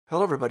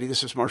Hello, everybody.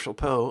 This is Marshall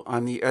Poe.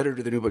 I'm the editor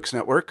of the New Books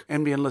Network.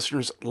 NBN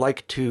listeners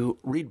like to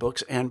read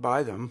books and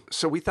buy them.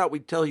 So we thought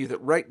we'd tell you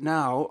that right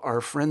now, our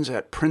friends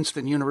at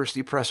Princeton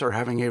University Press are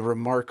having a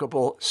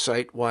remarkable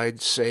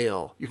site-wide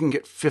sale. You can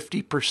get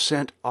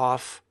 50%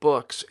 off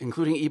books,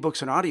 including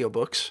ebooks and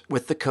audiobooks,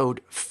 with the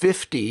code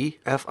 50,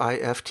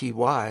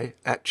 F-I-F-T-Y,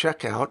 at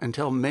checkout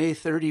until May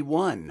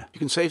 31. You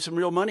can save some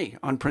real money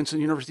on Princeton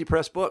University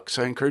Press books.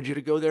 I encourage you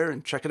to go there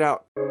and check it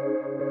out.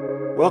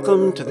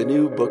 Welcome to the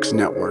New Books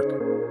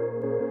Network.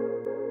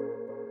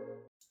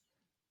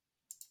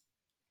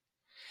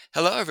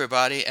 Hello,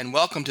 everybody, and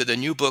welcome to the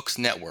New Books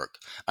Network.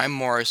 I'm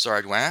Maurice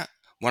Ardouin,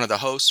 one of the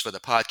hosts for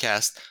the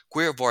podcast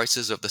Queer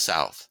Voices of the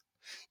South.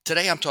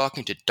 Today, I'm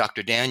talking to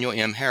Dr. Daniel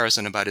M.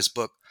 Harrison about his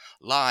book,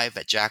 Live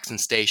at Jackson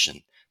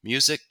Station,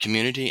 Music,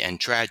 Community, and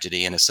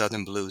Tragedy in a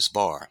Southern Blues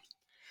Bar,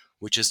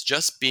 which is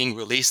just being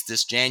released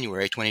this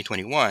January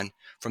 2021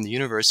 from the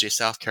University of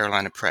South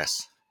Carolina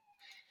Press.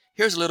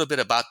 Here's a little bit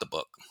about the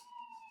book.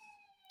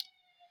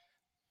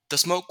 The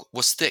smoke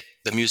was thick,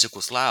 the music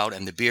was loud,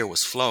 and the beer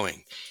was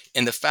flowing.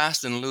 In the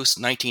fast and loose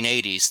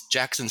 1980s,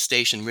 Jackson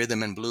Station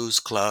Rhythm and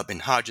Blues Club in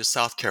Hodges,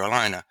 South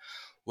Carolina,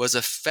 was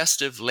a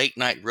festive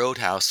late-night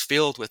roadhouse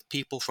filled with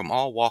people from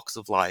all walks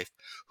of life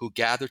who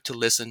gathered to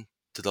listen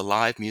to the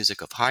live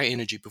music of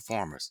high-energy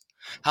performers.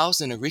 Housed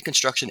in a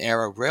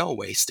Reconstruction-era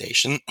railway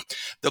station,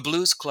 the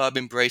Blues Club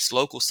embraced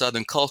local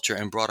Southern culture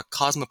and brought a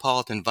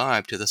cosmopolitan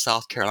vibe to the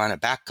South Carolina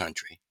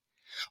backcountry.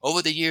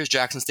 Over the years,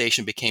 Jackson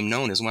Station became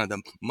known as one of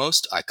the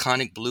most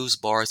iconic blues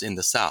bars in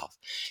the South.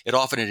 It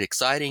offered an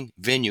exciting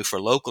venue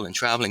for local and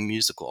traveling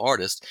musical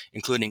artists,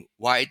 including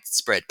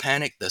Widespread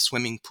Panic, the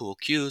Swimming Pool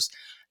Cues,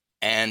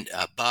 and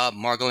Bob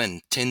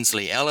Margolin,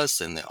 Tinsley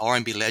Ellis, and the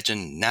R&B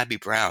legend Nabby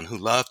Brown, who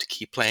loved to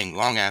keep playing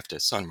long after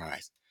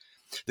sunrise.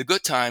 The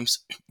good times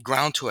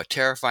ground to a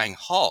terrifying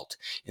halt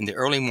in the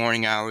early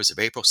morning hours of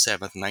April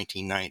 7,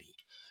 1990.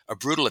 A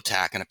brutal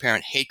attack and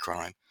apparent hate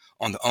crime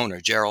on the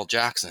owner, Gerald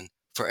Jackson,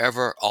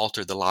 forever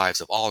altered the lives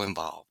of all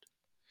involved.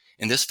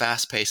 In this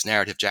fast-paced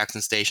narrative,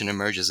 Jackson Station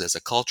emerges as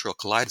a cultural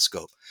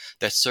kaleidoscope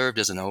that served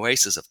as an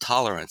oasis of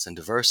tolerance and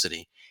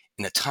diversity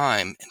in a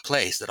time and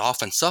place that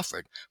often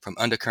suffered from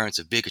undercurrents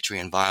of bigotry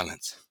and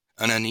violence,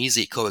 an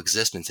uneasy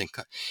coexistence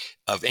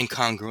of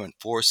incongruent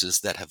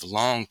forces that have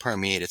long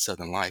permeated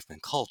Southern life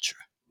and culture.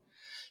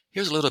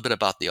 Here's a little bit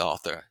about the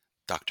author,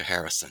 Dr.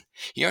 Harrison.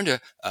 He earned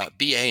a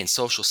BA in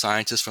Social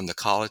Sciences from New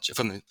College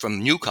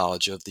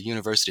of the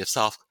University of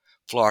South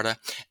Florida,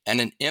 and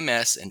an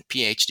MS and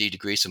PhD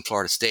degrees from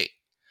Florida State.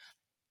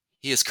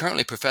 He is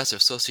currently professor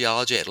of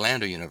sociology at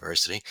Lander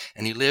University,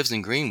 and he lives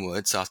in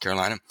Greenwood, South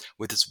Carolina,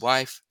 with his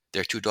wife,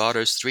 their 2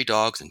 daughters, 3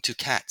 dogs, and 2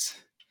 cats.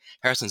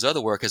 Harrison's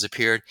other work has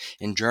appeared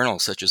in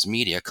journals such as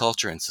Media,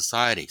 Culture and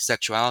Society,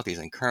 Sexualities,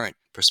 and Current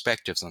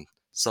Perspectives in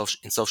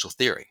Social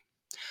Theory.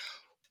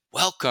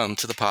 Welcome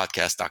to the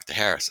podcast, Dr.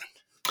 Harrison.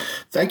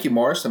 Thank you,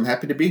 Morris. I'm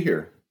happy to be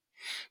here.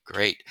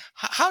 Great.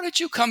 How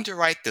did you come to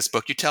write this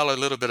book? You tell a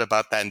little bit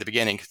about that in the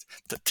beginning.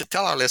 To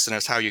tell our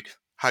listeners how you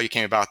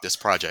came about this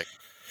project.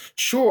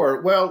 Sure.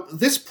 Well,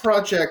 this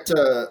project,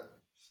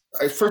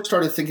 I first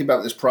started thinking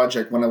about this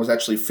project when I was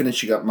actually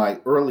finishing up my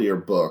earlier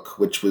book,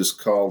 which was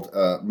called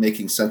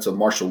Making Sense of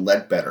Marshall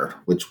Ledbetter,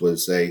 which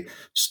was a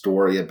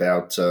story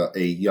about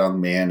a young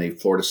man, a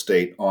Florida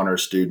State honor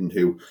student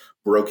who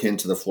broke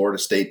into the Florida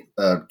State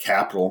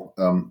Capitol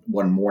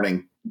one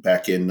morning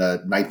back in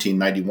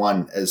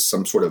 1991 as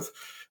some sort of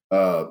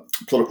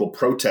political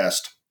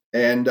protest.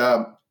 And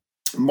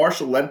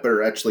Marshall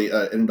Ledbetter actually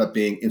ended up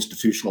being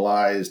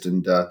institutionalized,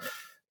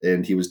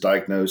 and he was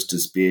diagnosed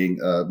as being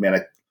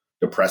manic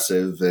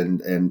depressive,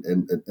 and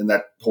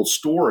that whole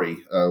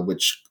story,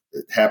 which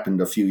happened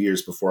a few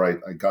years before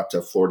I got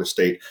to Florida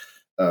State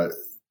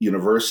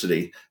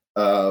University,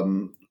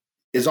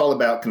 is all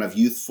about kind of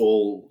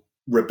youthful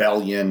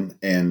rebellion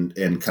and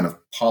kind of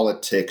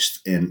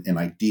politics and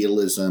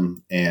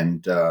idealism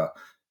and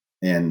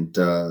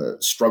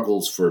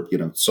struggles for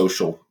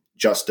social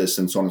justice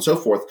and so on and so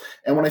forth.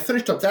 And when I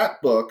finished up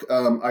that book,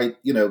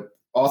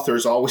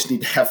 authors always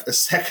need to have a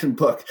second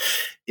book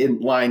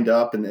lined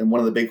up. And one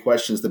of the big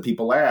questions that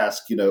people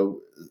ask,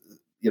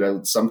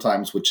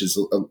 sometimes, which is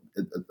a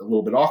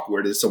little bit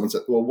awkward, is someone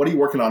said, "Well, what are you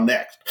working on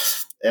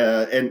next?"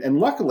 And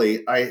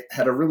luckily, I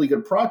had a really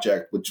good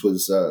project which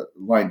was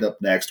lined up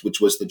next,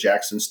 which was the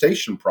Jackson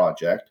Station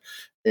project.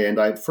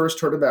 And I first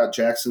heard about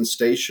Jackson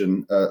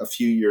Station a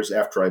few years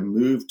after I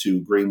moved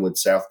to Greenwood,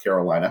 South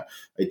Carolina.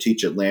 I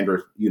teach at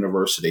Lander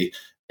University.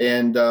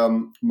 And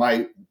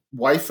my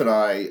wife and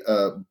I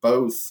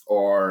both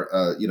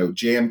are,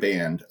 jam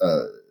band,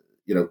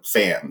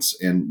 fans.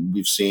 And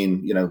we've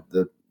seen,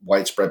 the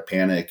Widespread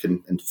Panic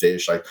and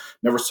Fish. I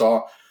never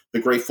saw the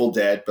Grateful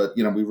Dead, but,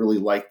 we really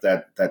like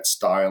that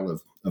style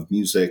of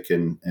music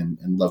and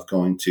love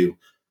going to,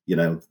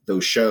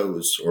 those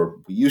shows, or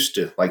we used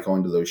to like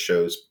going to those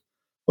shows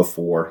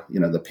before,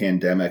 the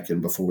pandemic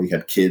and before we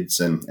had kids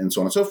and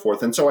so on and so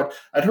forth. And so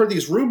I'd heard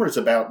these rumors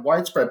about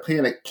Widespread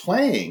Panic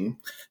playing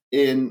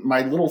in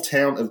my little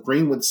town of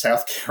Greenwood,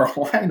 South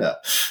Carolina,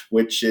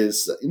 which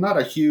is not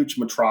a huge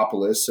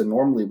metropolis. And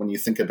normally when you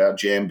think about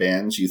jam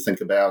bands, you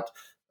think about,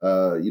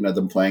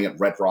 them playing at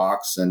Red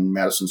Rocks and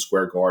Madison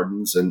Square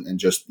Gardens and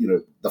just,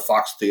 the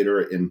Fox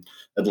Theater in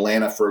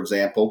Atlanta, for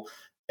example,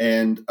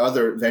 and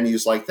other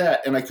venues like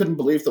that. And I couldn't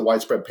believe the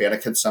Widespread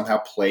Panic had somehow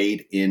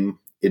played in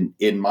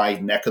my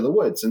neck of the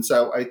woods. And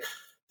so I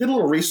did a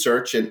little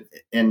research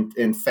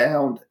and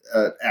found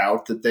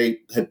out that they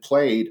had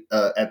played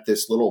at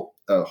this little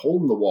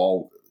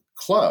hole-in-the-wall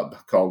club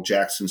called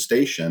Jackson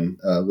Station,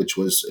 which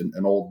was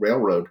an old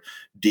railroad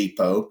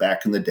depot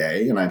back in the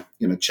day. And I,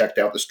 checked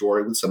out the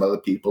story with some other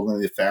people,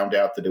 and they found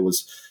out that it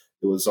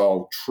was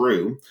all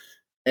true.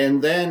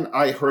 And then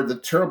I heard the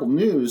terrible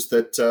news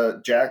that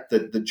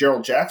that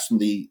Gerald Jackson,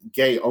 the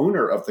gay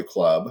owner of the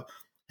club,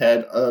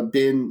 had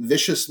been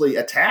viciously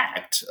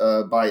attacked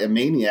by a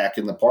maniac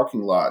in the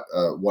parking lot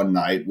one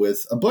night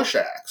with a bush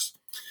axe.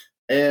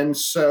 And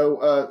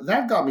so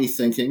that got me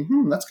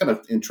thinking, that's kind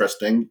of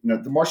interesting.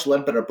 The Marshall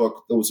Ledbetter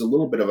book, there was a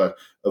little bit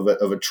of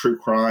a true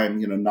crime,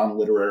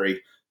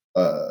 non-literary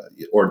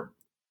or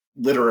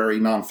literary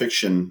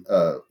nonfiction,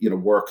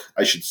 work,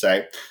 I should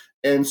say.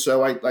 And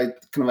so I kind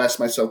of asked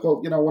myself,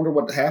 well, I wonder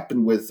what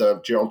happened with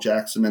Gerald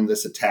Jackson and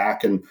this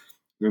attack. And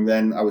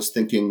then I was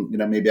thinking,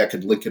 maybe I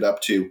could link it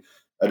up to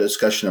a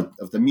discussion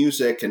of the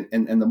music. And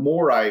the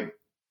more I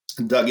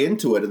dug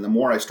into it, and the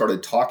more I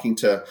started talking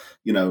to,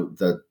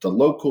 the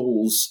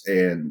locals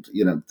and,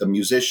 the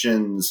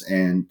musicians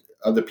and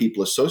other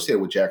people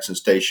associated with Jackson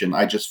Station,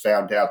 I just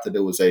found out that it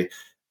was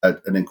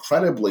an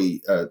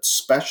incredibly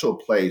special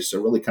place, a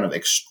really kind of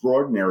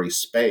extraordinary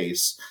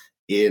space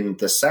in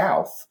the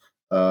South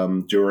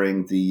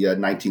during the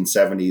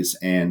 1970s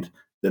and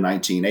the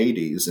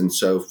 1980s. And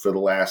so for the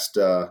last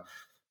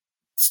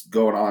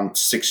going on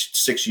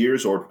six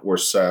years or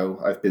so,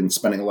 I've been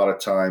spending a lot of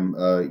time,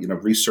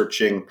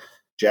 researching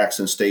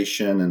Jackson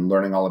Station and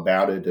learning all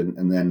about it,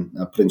 and then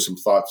putting some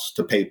thoughts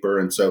to paper.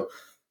 And so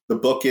the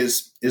book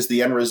is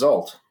the end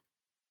result.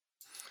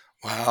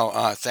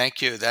 Wow,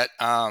 thank you. That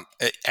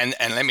and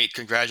let me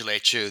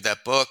congratulate you.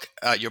 That book,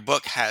 your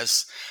book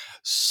has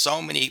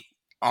so many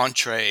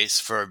entrees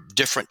for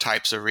different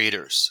types of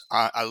readers.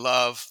 I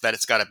love that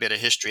it's got a bit of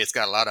history. It's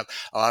got a lot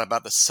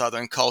about the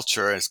Southern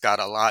culture. It's got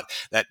a lot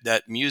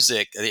that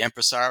music, the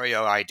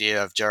impresario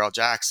idea of Gerald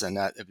Jackson.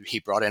 He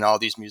brought in all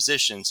these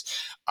musicians,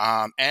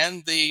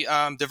 and the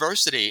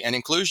diversity and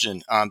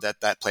inclusion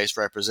that place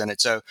represented.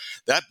 So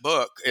that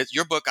book,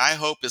 your book, I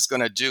hope is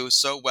going to do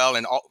so well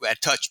and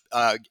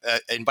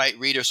invite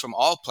readers from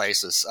all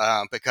places.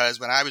 Because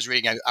when I was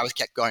reading, I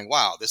kept going,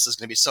 "Wow, this is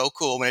going to be so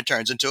cool when it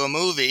turns into a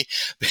movie."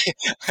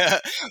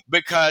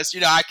 Because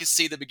I could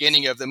see the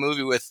beginning of the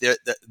movie with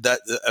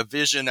a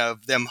vision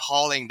of them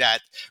hauling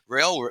that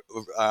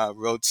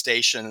railroad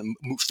station,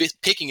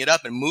 picking it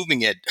up and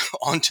moving it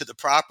onto the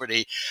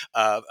property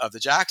of the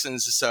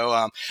Jacksons.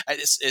 So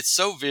it's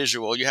so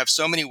visual. You have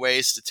so many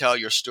ways to tell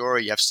your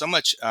story. You have so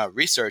much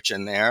research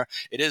in there.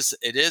 It is.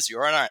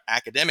 You're not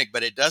academic,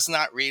 but it does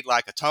not read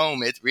like a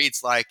tome. It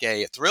reads like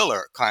a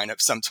thriller kind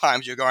of.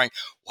 Sometimes you're going,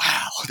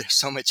 wow, there's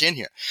so much in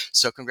here.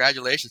 So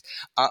congratulations.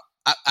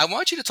 I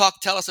want you to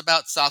tell us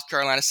about South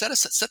Carolina. Set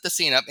the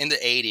scene up in the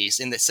 80s,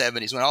 in the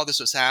 70s, when all this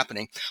was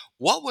happening.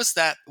 What was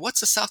that?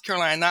 What's the South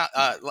Carolina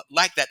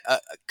like that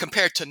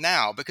compared to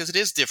now? Because it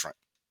is different.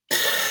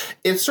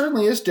 It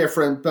certainly is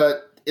different,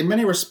 but in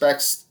many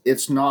respects,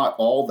 it's not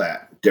all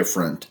that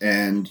different.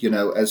 And,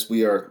 as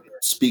we are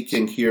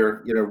speaking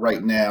here,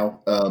 right now,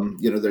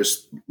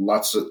 there's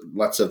lots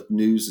of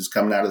news is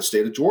coming out of the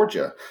state of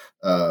Georgia.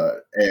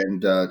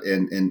 And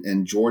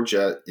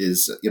Georgia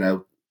is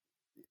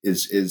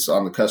is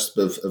on the cusp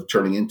of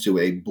turning into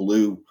a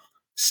blue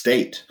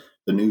state,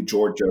 the new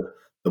Georgia,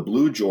 the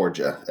blue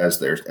Georgia, as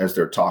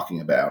they're talking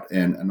about.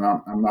 And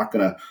I'm not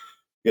going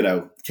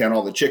to, count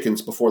all the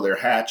chickens before they're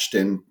hatched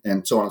and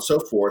so on and so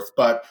forth.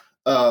 But,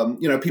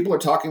 people are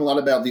talking a lot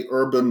about the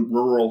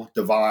urban-rural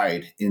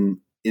divide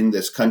in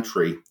this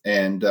country.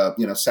 And,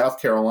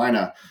 South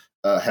Carolina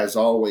has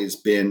always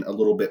been a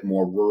little bit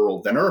more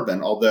rural than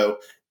urban, although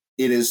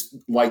it is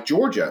like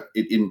Georgia.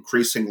 It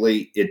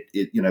increasingly,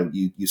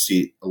 you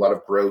see a lot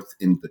of growth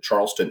in the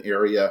Charleston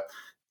area,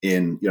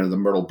 in the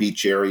Myrtle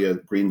Beach area,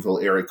 Greenville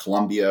area.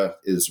 Columbia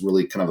is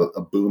really kind of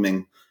a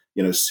booming,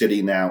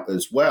 city now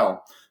as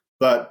well.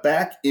 But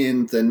back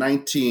in the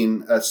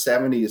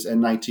 1970s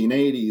and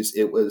 1980s,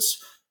 it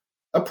was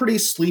a pretty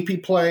sleepy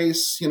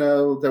place.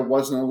 There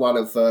wasn't a lot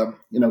of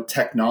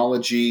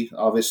technology.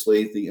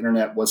 Obviously, the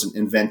internet wasn't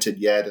invented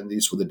yet, and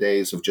these were the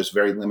days of just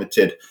very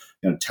limited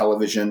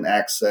television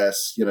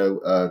access.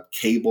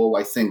 Cable,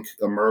 I think,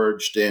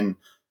 emerged in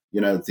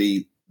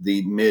the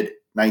mid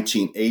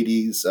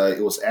 1980s.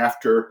 It was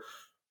after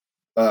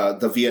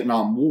the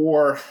Vietnam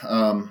War,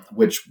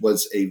 which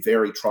was a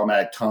very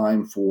traumatic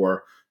time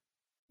for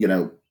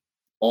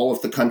all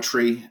of the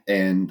country,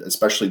 and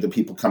especially the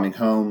people coming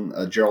home.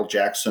 Gerald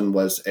Jackson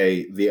was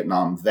a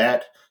Vietnam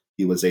vet.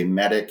 He was a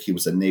medic. He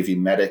was a Navy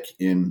medic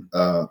in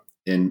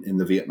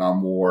the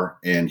Vietnam War,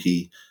 and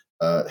he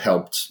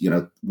helped,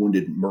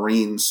 wounded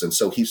Marines. And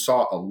so he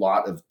saw a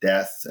lot of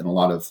death and a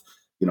lot of,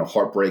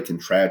 heartbreak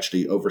and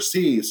tragedy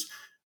overseas.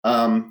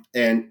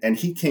 And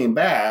he came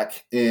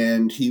back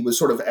and he was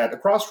sort of at a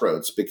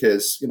crossroads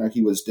because,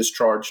 he was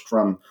discharged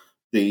from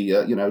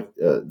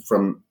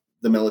from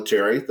the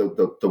military.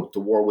 The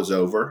war was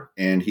over,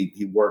 and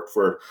he worked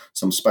for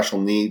some special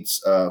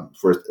needs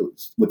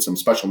with some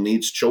special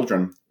needs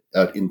children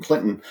in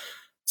Clinton,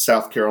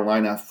 South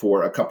Carolina,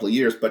 for a couple of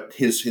years. But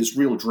his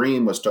real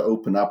dream was to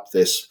open up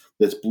this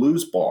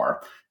blues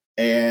bar.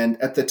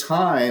 And at the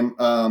time,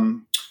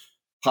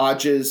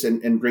 Hodges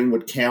and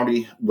Greenwood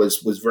County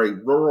was very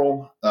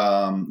rural,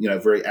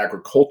 very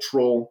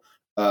agricultural.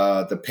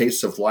 The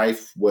pace of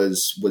life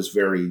was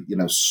very,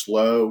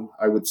 slow,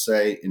 I would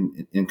say,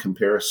 in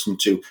comparison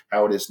to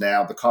how it is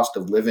now. The cost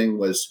of living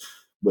was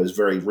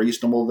very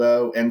reasonable,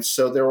 though. And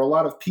so there were a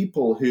lot of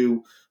people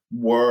who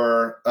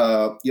were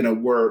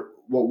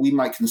what we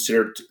might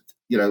consider,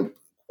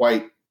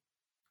 quite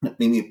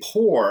maybe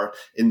poor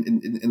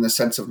in the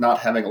sense of not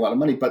having a lot of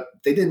money, but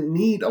they didn't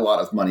need a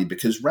lot of money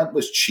because rent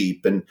was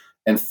cheap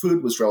and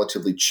food was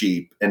relatively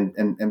cheap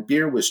and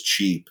beer was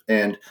cheap.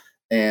 And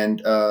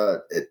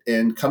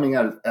coming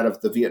out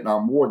of the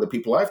Vietnam War, the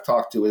people I've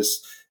talked to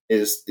is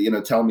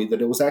telling me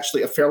that it was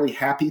actually a fairly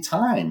happy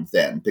time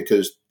then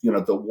because,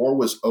 the war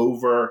was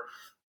over.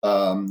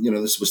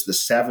 This was the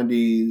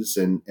 70s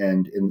and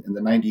in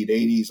the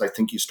 1980s, I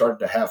think you started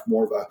to have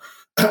more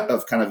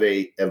of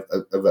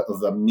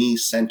a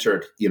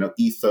me-centered,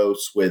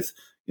 ethos with,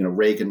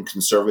 Reagan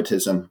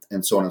conservatism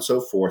and so on and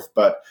so forth.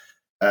 But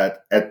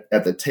at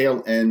the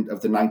tail end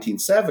of the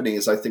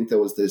 1970s, I think there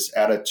was this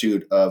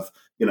attitude of,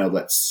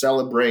 let's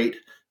celebrate,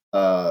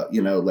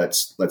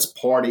 let's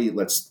party,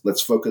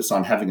 let's focus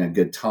on having a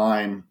good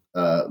time.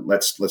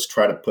 Let's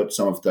try to put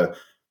some of the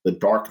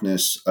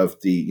darkness of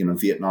the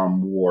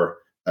Vietnam War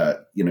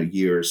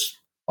years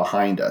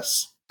behind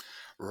us.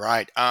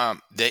 Right.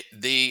 I'm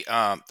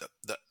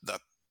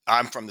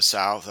from the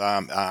South.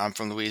 I'm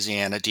from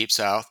Louisiana, deep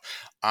South.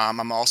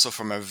 I'm also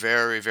from a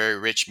very, very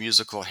rich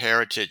musical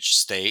heritage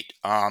state.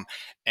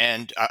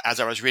 And as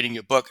I was reading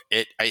your book,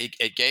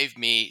 it gave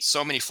me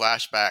so many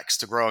flashbacks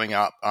to growing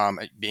up,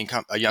 being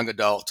a young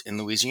adult in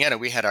Louisiana.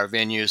 We had our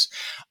venues,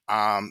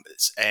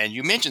 and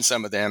you mentioned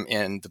some of them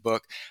in the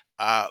book,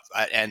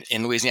 and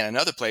in Louisiana and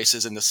other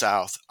places in the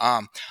South.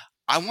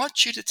 I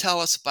want you to tell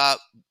us about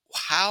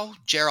how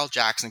Gerald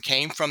Jackson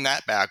came from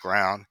that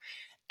background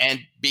and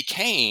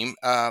became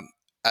a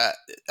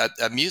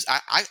music.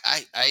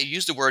 I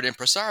use the word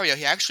impresario.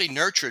 He actually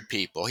nurtured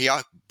people. He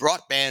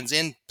brought bands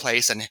in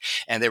place, and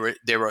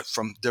they were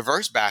from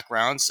diverse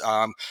backgrounds,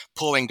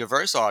 pulling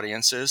diverse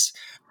audiences.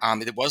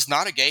 It was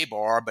not a gay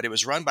bar, but it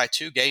was run by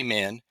two gay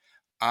men.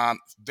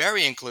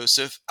 Very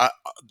inclusive.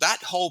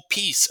 That whole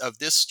piece of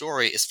this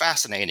story is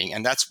fascinating,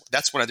 and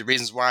that's one of the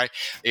reasons why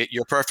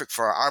you're perfect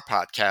for our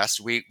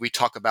podcast. We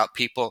talk about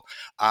people,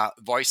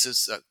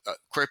 voices,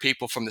 queer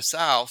people from the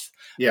South,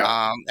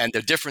 and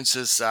the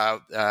differences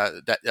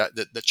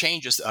the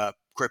changes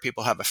queer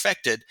people have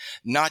affected,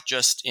 not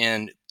just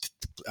in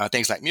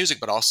things like music,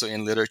 but also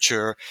in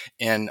literature,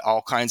 in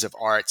all kinds of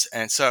arts.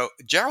 And so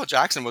Gerald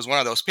Jackson was one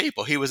of those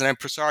people. He was an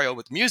impresario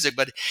with music,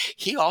 but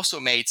he also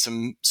made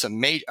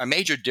a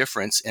major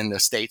difference in the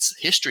state's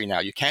history. Now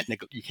you can't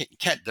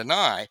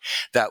deny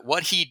that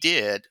what he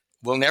did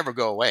will never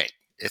go away.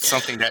 It's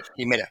something that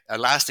he made a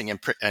lasting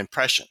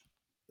impression.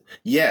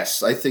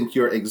 Yes, I think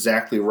you're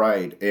exactly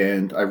right.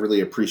 And I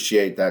really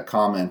appreciate that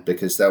comment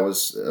because that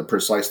was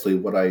precisely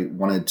what I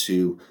wanted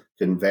to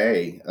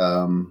convey.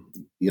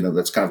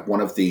 That's kind of one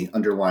of the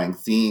underlying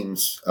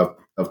themes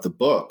of the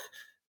book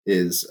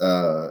is,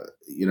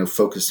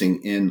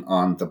 focusing in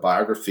on the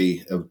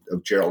biography of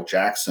Gerald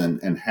Jackson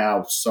and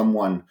how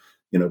someone,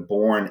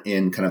 born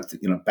in kind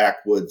of,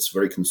 backwoods,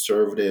 very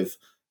conservative,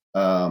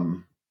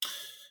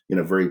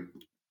 very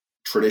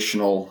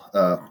traditional,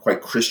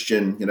 quite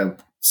Christian,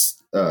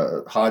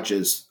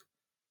 Hodges,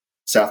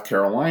 South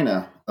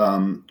Carolina,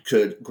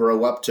 could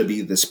grow up to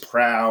be this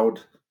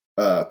proud,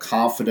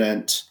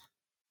 confident,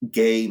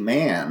 gay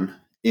man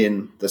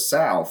in the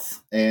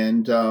South.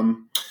 And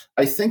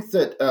I think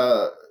that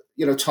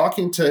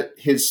talking to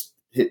his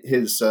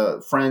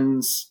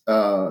friends,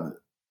 I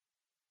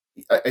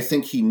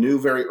think he knew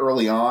very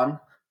early on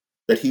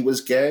that he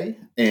was gay,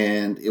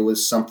 and it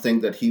was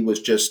something that he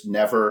was just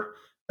never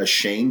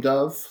ashamed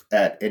of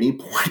at any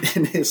point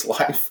in his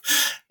life.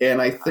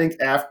 And I think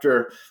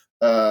after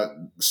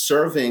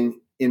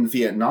serving in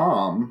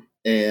Vietnam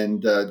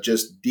and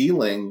just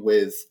dealing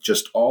with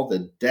just all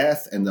the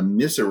death and the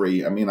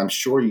misery, I mean, I'm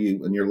sure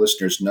you and your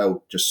listeners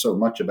know just so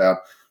much about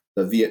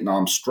the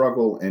Vietnam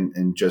struggle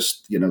and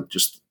just,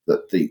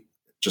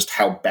 just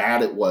how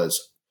bad it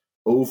was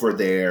over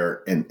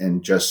there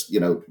and just,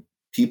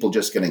 people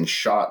just getting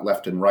shot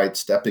left and right,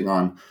 stepping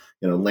on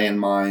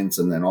landmines,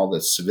 and then all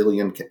the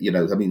civilian,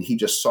 he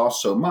just saw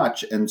so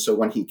much. And so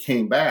when he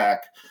came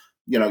back,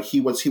 he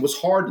was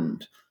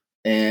hardened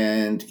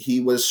and he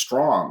was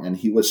strong and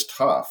he was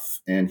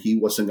tough and he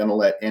wasn't going to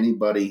let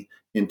anybody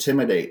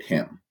intimidate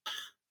him.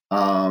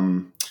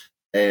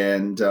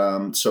 And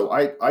so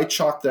I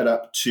chalk that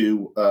up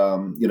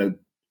to,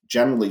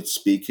 generally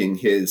speaking,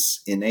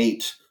 his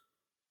innate,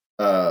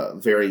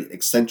 very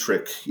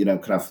eccentric,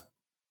 kind of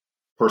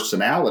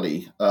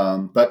personality.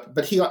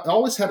 But he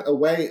always had a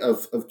way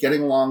of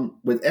getting along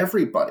with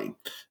everybody.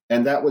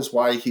 And that was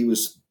why he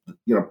was,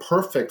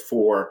 perfect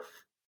for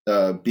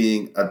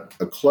being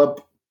a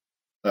club,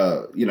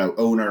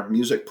 owner,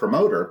 music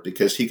promoter,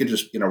 because he could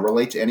just,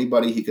 relate to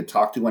anybody. He could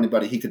talk to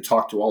anybody. He could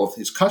talk to all of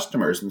his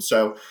customers. And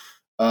so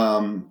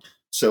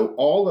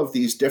all of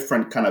these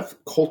different kind of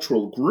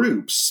cultural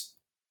groups,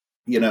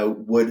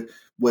 would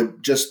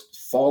just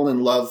fall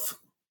in love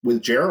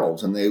with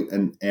Gerald, and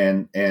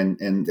the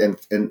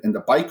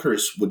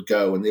bikers would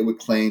go and they would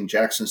claim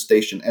Jackson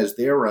Station as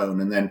their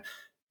own, and then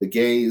the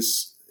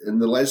gays and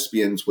the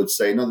lesbians would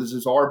say, no, this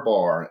is our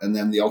bar. And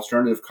then the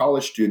alternative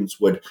college students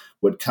would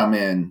come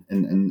in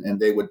and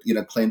they would,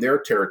 claim their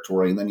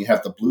territory. And then you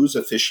have the blues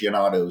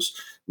aficionados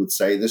who would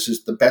say, this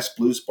is the best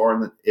blues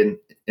bar in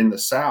the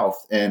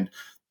South. And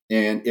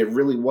it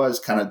really was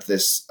kind of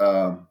this,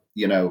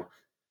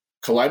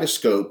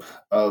 kaleidoscope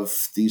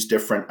of these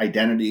different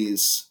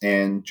identities.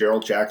 And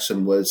Gerald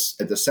Jackson was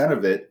at the center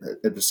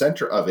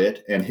of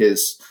it. And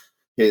his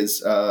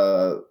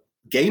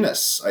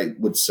gayness, I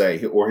would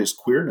say, or his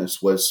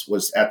queerness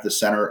was at the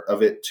center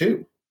of it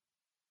too.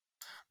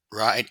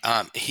 Right.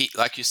 He,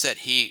 like you said,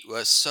 he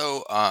was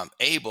so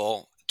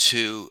able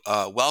to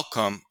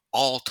welcome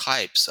all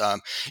types.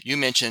 You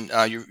mentioned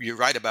you're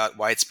right about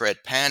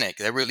Widespread Panic.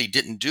 They really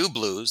didn't do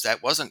blues.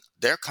 That wasn't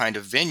their kind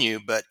of venue,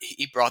 but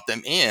he brought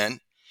them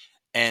in,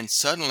 and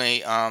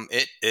suddenly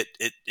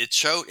it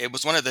showed. It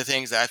was one of the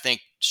things that I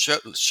think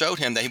showed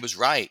him that he was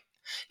right.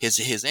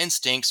 His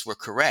instincts were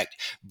correct.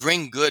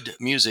 Bring good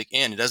music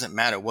in. It doesn't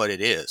matter what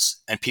it is,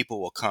 and people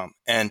will come.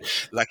 And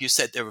like you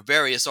said, there were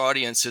various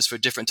audiences for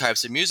different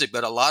types of music,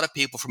 but a lot of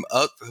people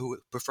who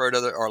preferred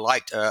other or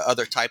liked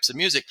other types of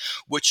music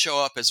would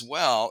show up as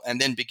well, and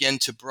then begin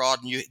to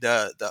broaden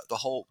the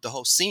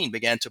whole scene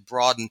began to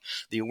broaden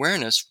the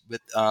awareness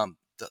with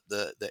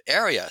the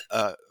area.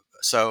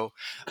 So.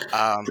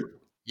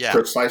 Yeah.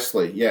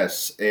 Precisely,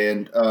 yes.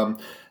 And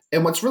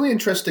what's really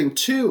interesting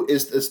too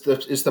is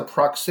the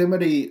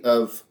proximity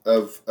of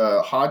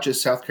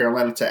Hodges, South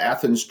Carolina, to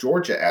Athens,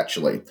 Georgia,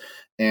 actually,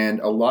 and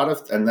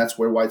that's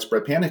where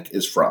Widespread Panic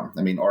is from.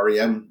 I mean,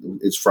 REM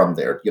is from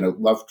there.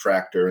 Love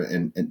Tractor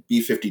and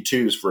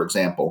B-52s, for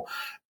example,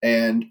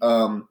 and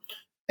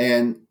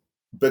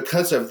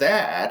because of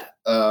that,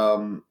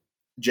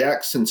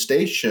 Jackson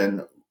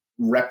Station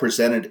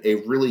represented a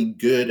really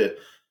good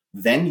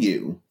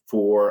venue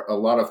for a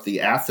lot of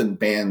the Athens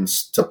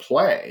bands to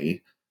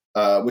play,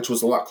 which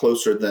was a lot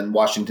closer than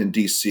Washington,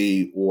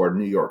 D.C. or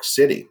New York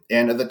City.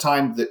 And at the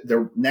time,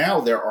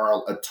 there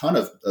are a ton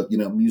of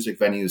music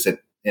venues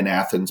in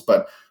Athens,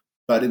 but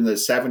in the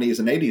 70s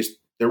and 80s,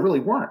 there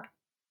really weren't.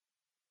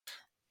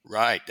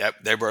 Right.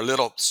 They were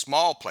little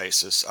small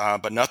places,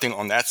 but nothing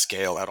on that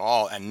scale at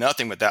all, and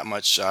nothing with that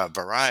much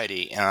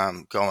variety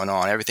going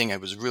on. Everything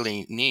was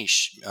really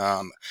niche.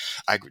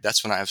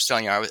 That's when I was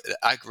telling you,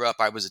 I grew up,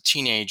 I was a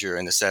teenager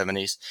in the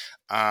 70s.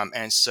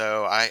 And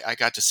so I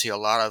got to see a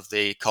lot of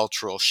the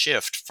cultural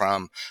shift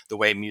from the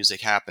way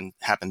music happened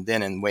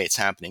then and the way it's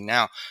happening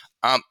now.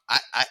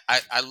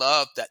 I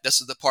love that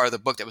this is the part of the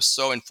book that was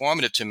so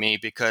informative to me,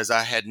 because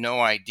I had no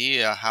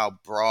idea how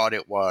broad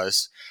it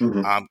was,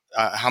 Mm-hmm.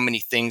 how many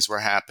things were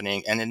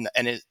happening,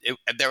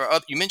 there were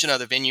you mentioned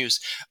other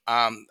venues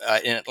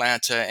in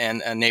Atlanta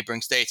and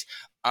neighboring states,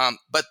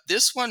 but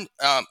this one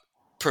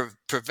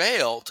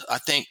prevailed, I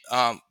think,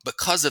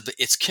 because of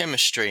its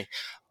chemistry.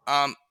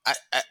 I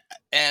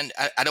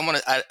don't want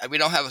to. We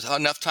don't have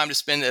enough time to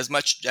spend as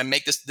much and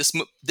make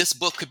this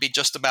book could be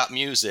just about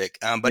music,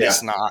 but Yeah.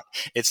 it's not.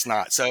 It's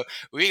not. So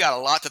we got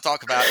a lot to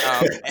talk about.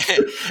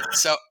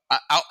 So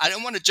I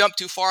don't want to jump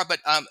too far, but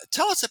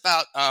tell us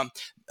about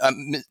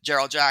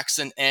Gerald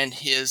Jackson and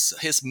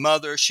his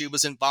mother. She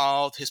was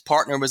involved. His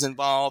partner was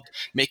involved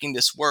making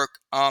this work.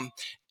 And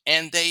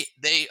they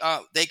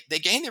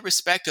gained the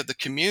respect of the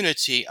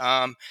community.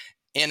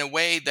 In a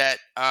way that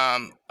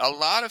a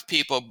lot of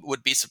people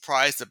would be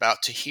surprised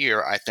about to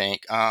hear, I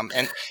think.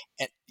 And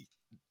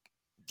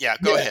yeah,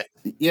 go ahead.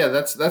 Yeah,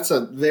 that's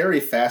a very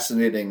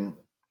fascinating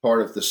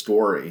part of the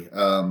story.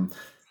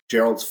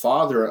 Gerald's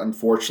father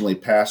unfortunately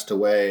passed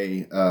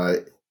away.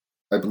 I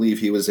believe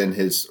he was in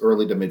his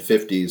early to mid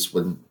 50s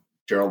when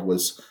Gerald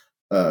was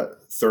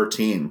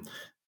 13.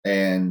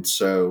 And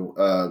so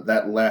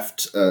that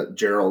left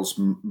Gerald's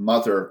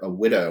mother a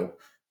widow.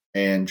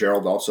 And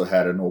Gerald also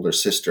had an older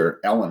sister,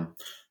 Ellen.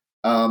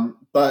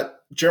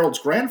 But Gerald's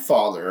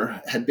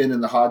grandfather had been in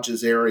the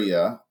Hodges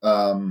area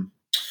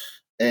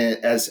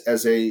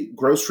as a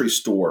grocery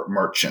store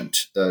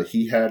merchant.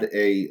 He had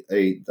a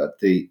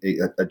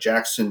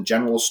Jackson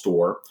General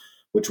Store,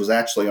 which was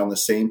actually on the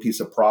same piece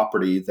of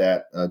property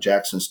that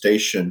Jackson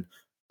Station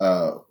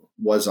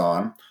was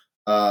on,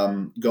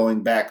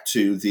 going back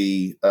to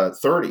the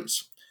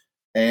 30s.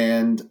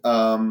 And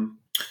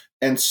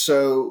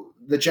so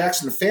the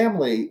Jackson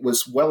family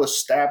was well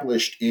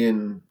established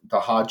in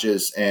the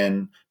Hodges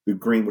and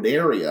Greenwood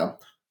area.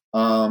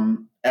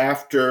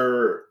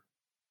 After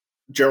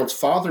Gerald's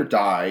father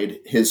died,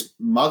 his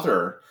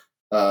mother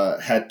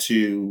had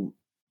to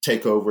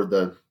take over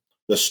the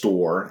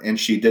store, and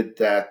she did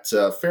that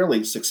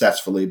fairly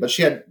successfully, but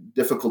she had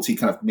difficulty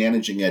kind of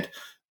managing it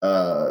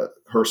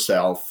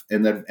herself,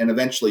 and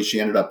eventually she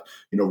ended up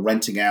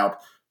renting out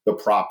the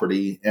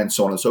property and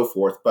so on and so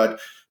forth. But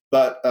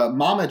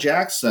Mama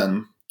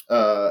Jackson,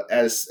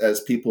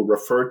 as people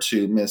refer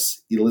to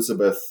Miss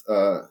Elizabeth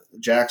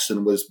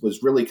Jackson, was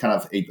really kind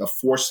of a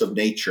force of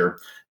nature,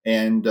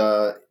 and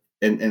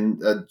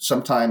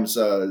sometimes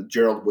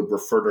Gerald would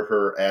refer to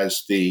her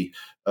as the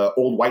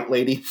old white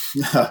lady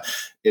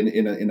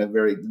in a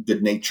very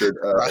good-natured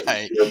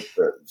Right.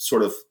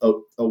 sort of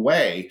a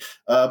way.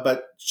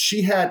 But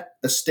she had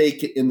a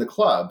stake in the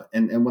club,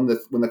 and when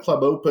the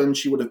club opened,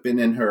 she would have been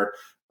in her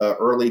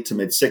early to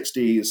mid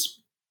 60s,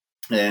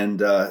 and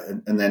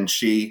then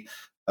she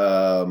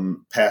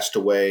passed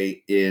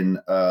away in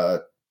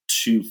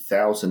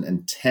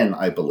 2010,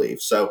 I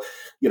believe. So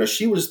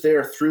she was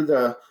there through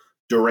the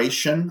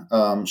duration.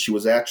 She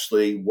was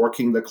actually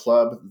working the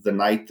club the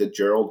night that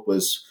Gerald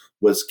was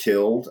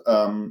killed.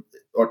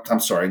 Or I'm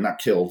sorry, not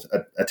killed,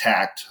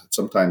 attacked.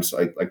 Sometimes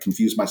I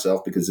confuse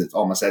myself because it's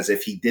almost as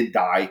if he did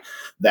die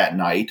that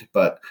night,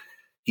 but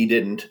he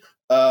didn't.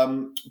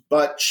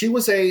 But she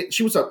was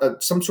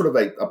some sort of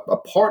a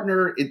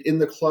partner in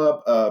the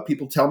club.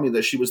 People tell me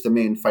that she was the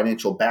main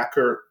financial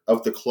backer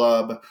of the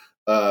club.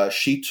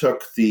 She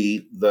took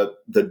the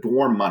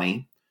dorm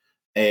money,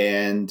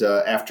 and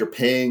after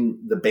paying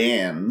the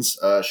bands,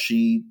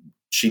 she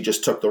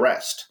just took the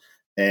rest.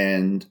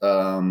 And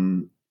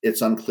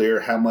it's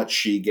unclear how much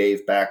she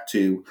gave back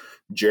to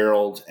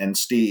Gerald and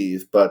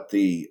Steve, but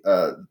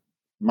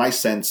my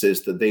sense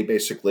is that they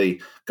basically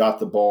got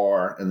the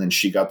bar, and then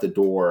she got the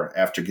door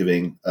after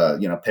giving,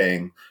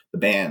 paying the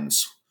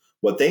bands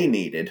what they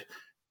needed,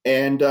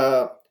 and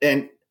on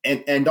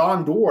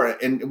door.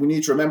 And we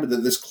need to remember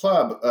that this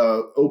club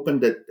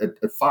opened at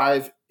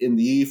 5 in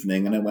the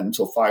evening, and it went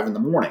until 5 in the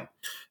morning.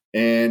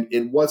 And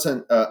it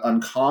wasn't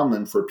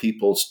uncommon for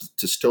people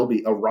to still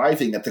be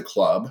arriving at the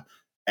club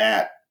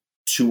at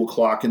 2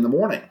 o'clock in the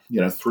morning,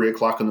 3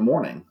 o'clock in the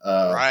morning.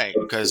 Right,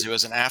 because it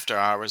was an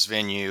after-hours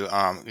venue.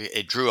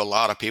 It drew a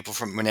lot of people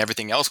from when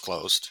everything else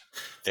closed.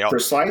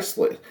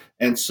 Precisely.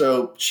 And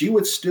so she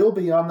would still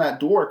be on that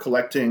door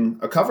collecting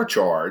a cover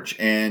charge,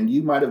 and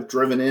you might have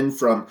driven in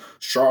from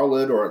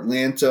Charlotte or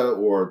Atlanta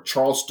or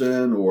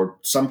Charleston or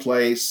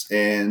someplace,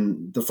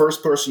 and the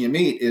first person you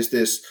meet is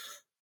this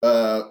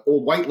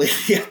old white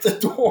lady at the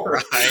door,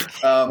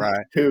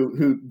 right.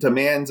 who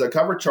demands a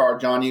cover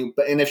charge on you.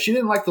 And if she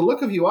didn't like the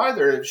look of you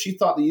either, if she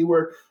thought that you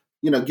were,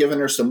 giving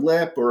her some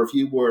lip, or if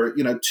you were,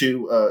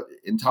 too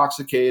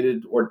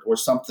intoxicated or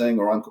something,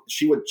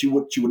 she would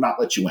not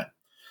let you in.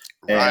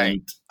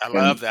 Right. I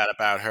love that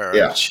about her.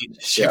 Yeah. She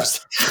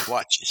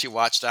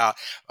watched out.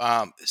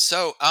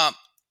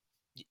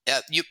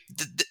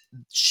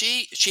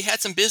 She had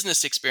some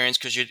business experience,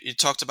 because you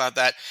talked about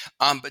that.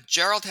 But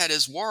Gerald had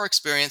his war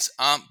experience.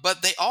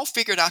 But they all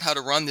figured out how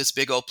to run this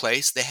big old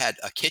place. They had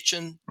a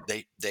kitchen.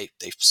 They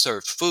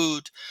served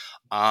food.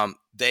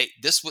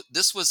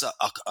 This was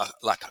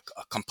like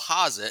a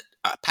composite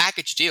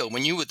package deal.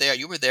 When you were there.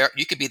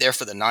 You could be there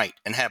for the night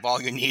and have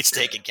all your needs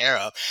taken care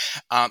of.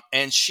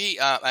 And she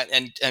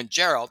and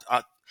Gerald.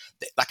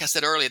 Like I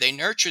said earlier, they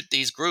nurtured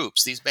these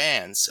groups, these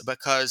bands,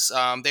 because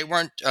they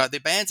weren't the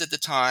bands at the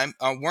time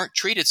weren't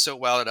treated so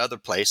well at other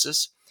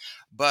places.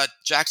 But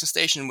Jackson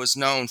Station was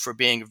known for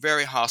being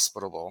very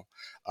hospitable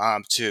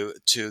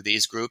to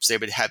these groups. They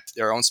would have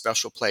their own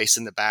special place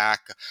in the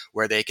back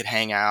where they could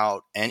hang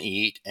out and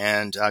eat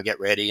and get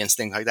ready and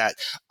things like that.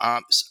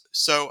 I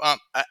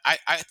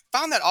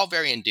found that all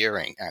very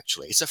endearing.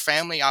 Actually, it's a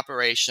family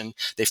operation.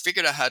 They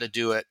figured out how to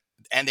do it,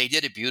 and they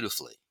did it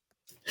beautifully.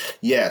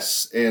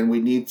 Yes, and we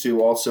need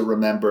to also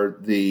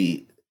remember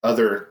the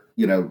other,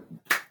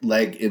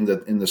 leg in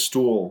the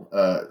stool,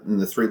 in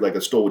the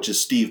three-legged stool, which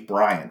is Steve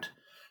Bryant,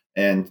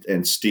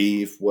 and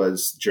Steve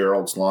was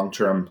Gerald's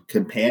long-term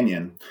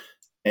companion,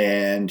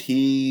 and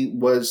he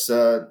was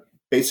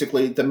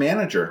basically the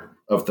manager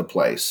of the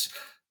place,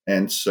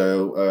 and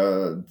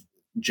so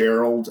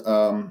Gerald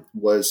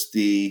was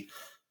the,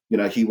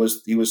 he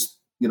was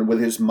with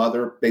his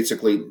mother,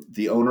 basically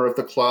the owner of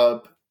the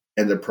club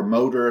and the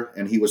promoter,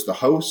 and he was the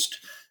host.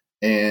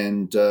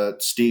 And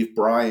Steve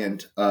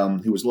Bryant,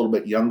 who was a little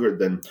bit younger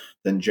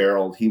than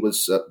Gerald, he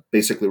was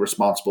basically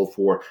responsible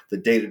for the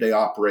day-to-day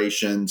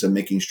operations and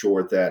making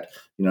sure that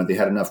they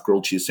had enough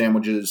grilled cheese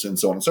sandwiches and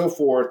so on and so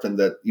forth, and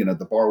that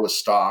the bar was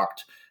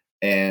stocked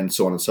and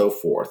so on and so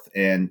forth.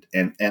 And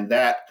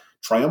that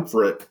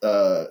triumvirate,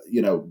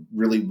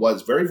 really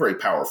was very, very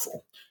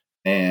powerful.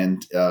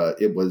 And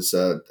it was,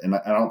 and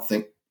I don't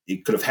think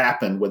it could have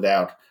happened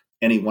without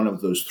any one of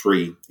those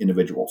three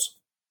individuals.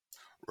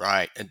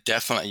 Right, and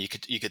definitely,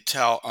 you could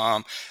tell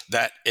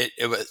that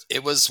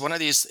it was one of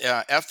these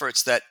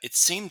efforts that it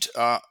seemed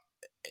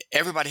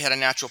everybody had a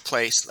natural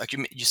place, like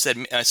you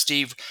said,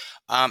 Steve.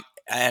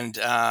 and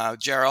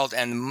Gerald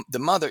and the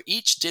mother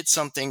each did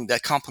something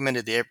that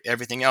complemented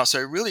everything else.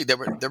 So really, there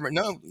were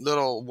no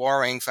little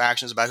warring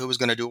factions about who was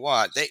going to do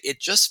what. It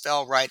just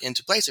fell right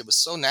into place. It was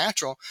so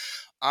natural,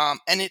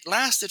 and it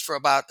lasted for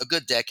about a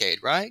good decade,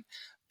 right?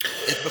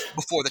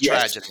 Before the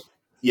Yes. tragedy.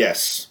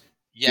 Yes.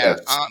 Yeah.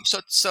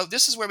 Yes. So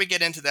this is where we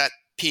get into that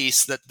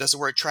piece that there's the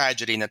word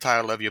tragedy in the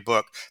title of your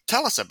book.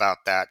 Tell us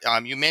about that.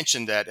 You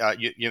mentioned that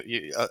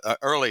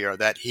earlier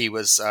that he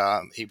was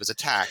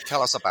attacked.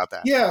 Tell us about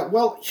that. Yeah.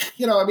 Well,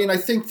 I mean, I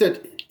think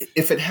that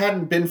if it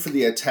hadn't been for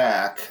the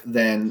attack,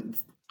 then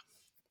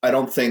I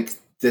don't think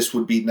this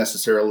would be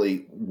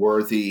necessarily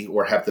worthy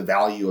or have the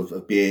value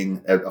of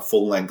being a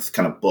full length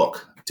kind of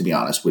book, to be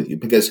honest with you,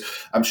 because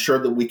I'm sure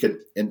that we could,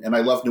 and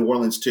I love New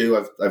Orleans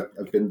too.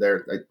 I've been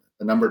there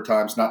a number of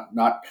times,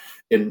 not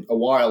in a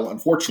while,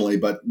 unfortunately,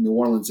 but New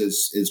Orleans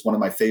is one of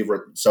my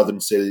favorite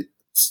southern cities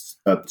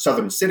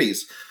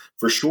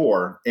for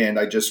sure. And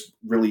I just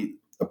really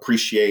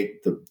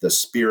appreciate the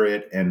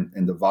spirit and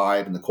the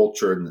vibe and the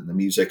culture and the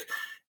music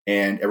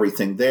and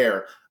everything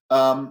there.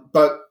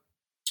 But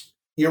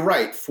you're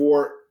right.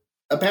 For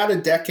about a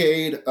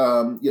decade,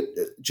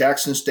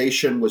 Jackson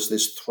Station was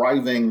this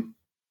thriving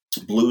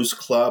blues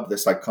club,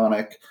 this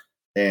iconic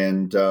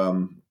and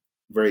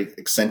very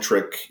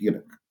eccentric,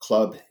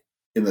 club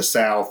in the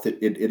South.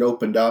 It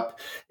opened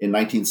up in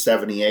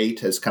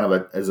 1978 as kind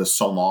of as a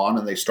salon,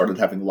 and they started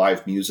having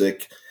live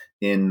music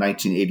in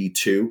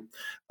 1982.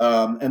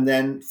 And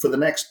then for the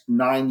next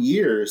 9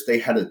 years, they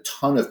had a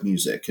ton of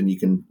music, and you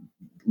can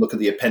look at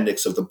the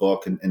appendix of the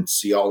book and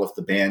see all of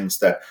the bands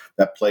that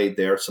played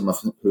there, some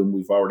of whom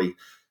we've already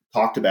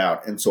talked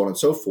about, and so on and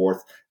so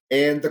forth.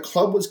 And the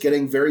club was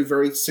getting very,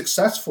 very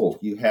successful.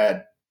 You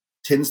had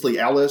Tinsley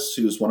Ellis,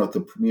 who's one of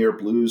the premier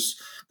blues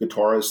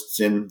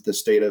guitarists in the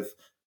state of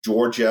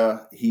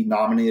Georgia. He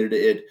nominated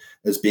it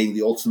as being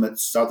the ultimate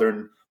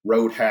Southern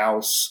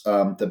roadhouse.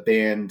 The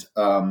band,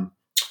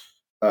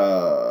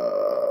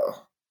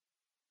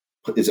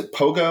 is it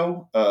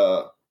Pogo?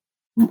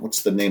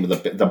 What's the name of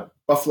the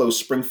Buffalo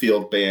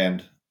Springfield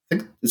band?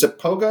 Is it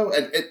Pogo?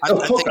 I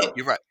think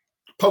you're right.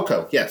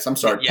 Poco, yes. I'm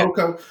sorry. Yeah.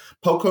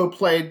 Poco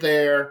played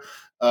there,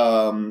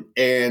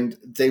 and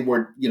they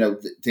were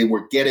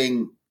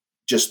getting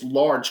just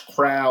large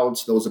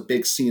crowds. There was a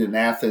big scene in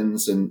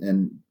Athens,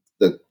 and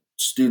the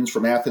students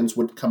from Athens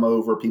would come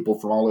over. People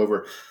from all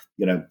over,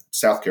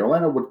 South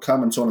Carolina would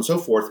come, and so on and so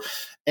forth.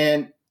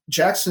 And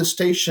Jackson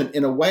Station,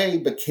 in a way,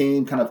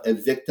 became kind of a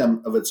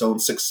victim of its own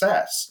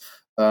success.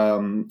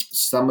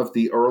 Some of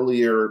the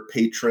earlier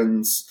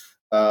patrons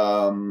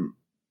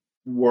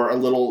were a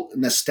little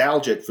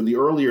nostalgic for the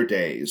earlier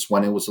days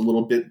when it was a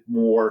little bit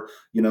more,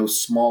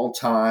 small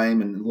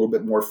time and a little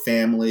bit more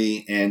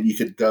family, and you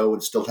could go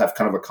and still have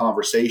kind of a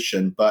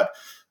conversation. But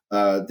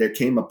there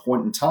came a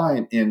point in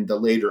time in the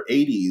later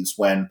 80s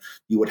when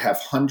you would have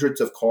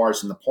hundreds of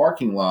cars in the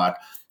parking lot,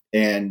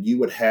 and you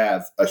would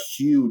have a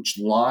huge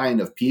line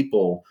of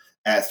people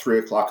at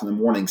 3:00 in the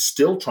morning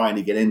still trying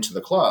to get into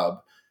the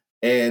club.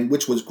 And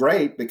which was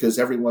great because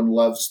everyone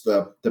loves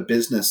the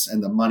business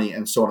and the money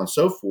and so on and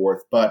so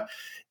forth. But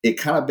it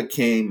kind of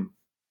became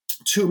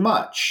too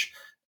much.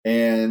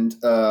 And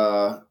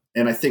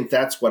I think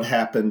that's what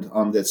happened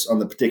on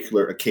the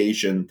particular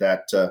occasion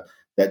that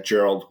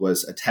Gerald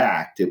was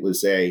attacked. It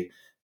was a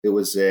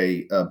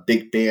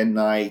big band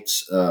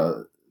night.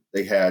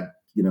 They had,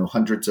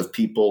 hundreds of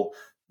people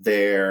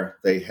there.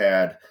 They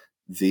had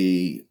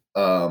the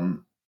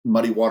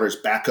Muddy Waters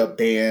backup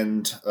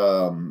band,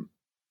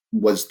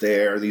 was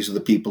there. These are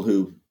the people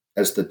who,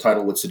 as the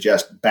title would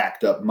suggest,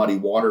 backed up Muddy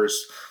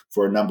Waters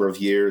for a number of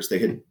years. They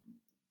had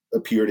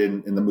appeared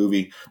in the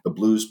movie The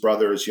Blues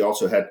Brothers. You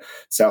also had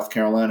South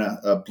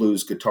Carolina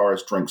blues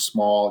guitarist Drink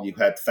Small. You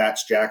had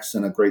Fats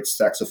Jackson, a great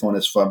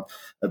saxophonist from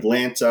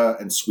Atlanta,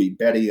 and Sweet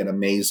Betty, an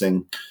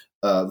amazing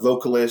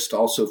vocalist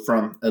also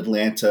from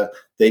Atlanta.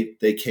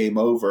 They came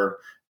over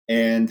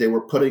and they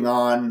were putting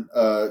on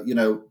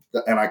an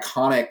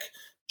iconic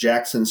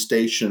Jackson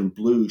Station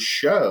blues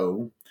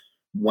show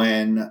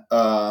when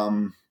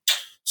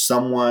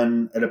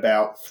someone at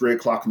about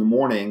 3:00 in the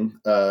morning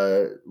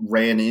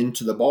ran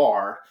into the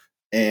bar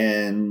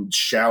and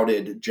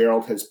shouted,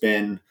 "Gerald has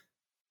been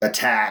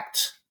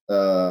attacked.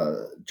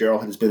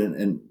 Gerald has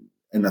been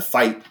in a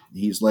fight.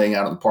 He's laying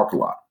out in the parking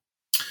lot."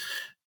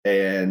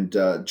 And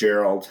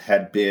Gerald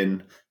had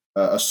been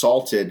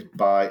assaulted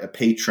by a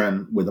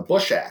patron with a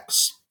bush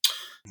axe.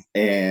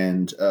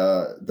 And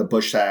the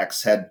bush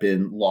axe had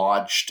been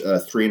lodged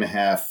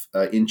 3.5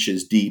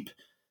 inches deep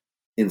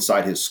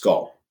inside his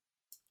skull.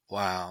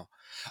 Wow.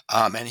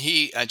 And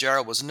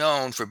Gerald was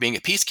known for being a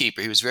peacekeeper.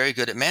 He was very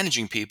good at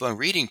managing people and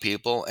reading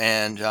people.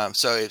 And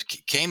so it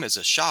came as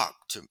a shock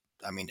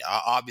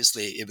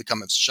obviously it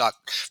became a shock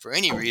for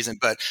any reason,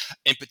 but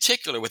in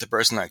particular with a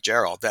person like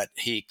Gerald, that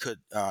he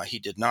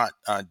did not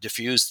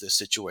diffuse the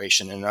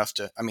situation enough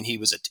to, he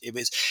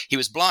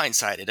was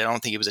blindsided. I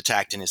don't think he was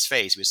attacked in his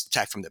face. He was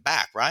attacked from the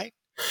back, right?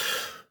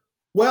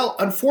 Well,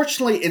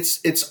 unfortunately,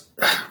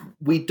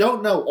 we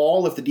don't know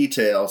all of the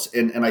details,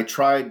 and I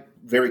tried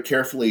very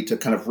carefully to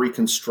kind of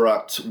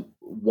reconstruct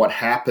what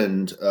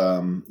happened,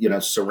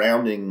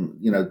 surrounding,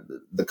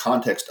 the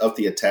context of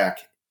the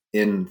attack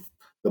in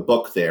the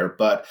book there.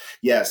 But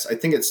yes, I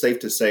think it's safe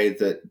to say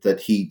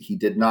that he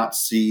did not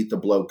see the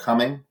blow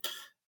coming,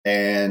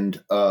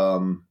 and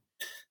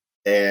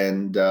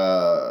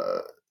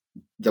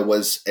there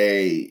was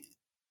a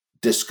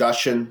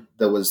discussion.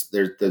 There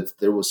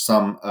was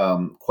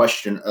some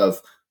question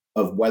of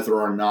whether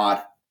or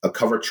not a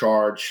cover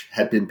charge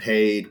had been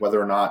paid, whether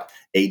or not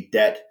a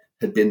debt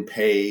had been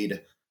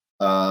paid.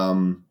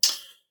 Some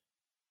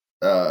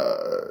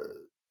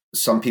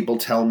people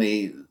tell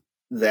me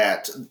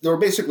that there were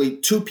basically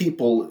two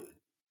people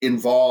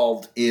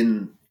involved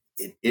in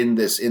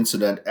this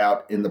incident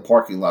out in the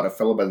parking lot, a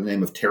fellow by the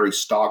name of Terry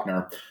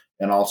Stogner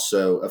and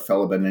also a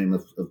fellow by the name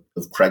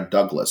of Craig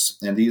Douglas.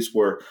 And these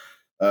were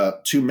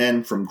two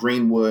men from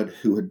Greenwood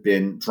who had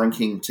been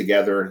drinking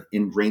together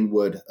in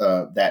Greenwood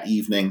that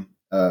evening,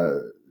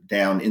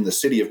 down in the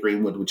city of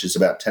Greenwood, which is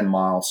about 10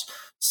 miles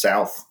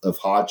south of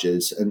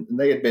Hodges. And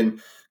they had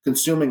been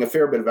consuming a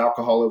fair bit of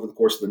alcohol over the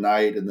course of the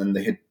night, and then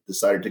they had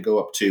decided to go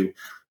up to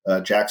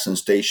Jackson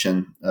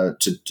Station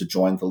to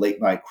join the late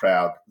night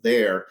crowd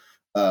there.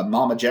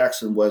 Mama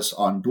Jackson was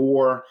on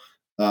door.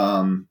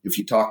 If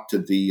you talk to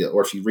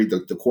or if you read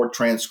the court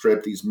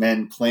transcript, these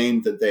men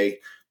claimed that they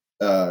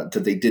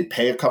did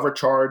pay a cover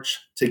charge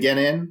to get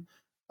in.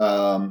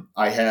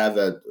 I have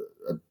a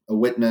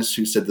witness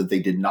who said that they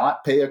did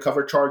not pay a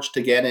cover charge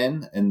to get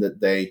in, and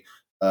that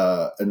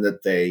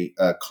they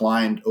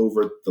climbed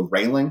over the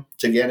railing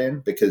to get in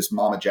because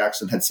Mama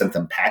Jackson had sent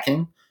them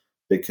packing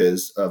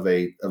because of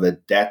a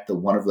debt that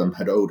one of them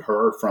had owed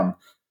her from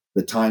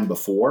the time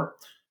before.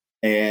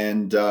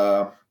 And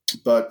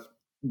but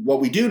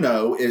what we do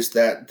know is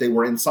that they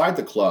were inside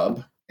the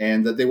club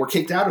and that they were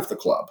kicked out of the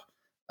club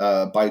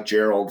by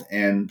Gerald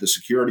and the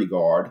security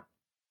guard.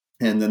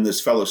 And then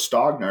this fellow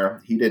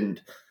Stogner, he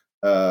didn't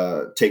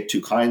take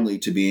too kindly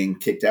to being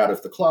kicked out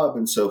of the club,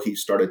 and so he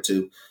started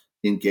to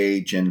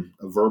engage in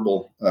a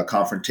verbal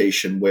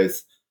confrontation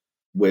with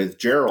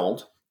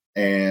Gerald,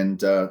 and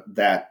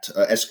that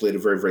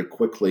escalated very, very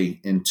quickly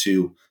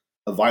into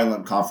a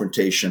violent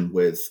confrontation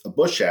with a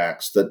bush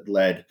axe that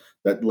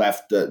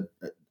left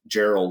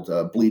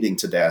Gerald bleeding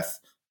to death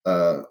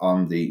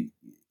in the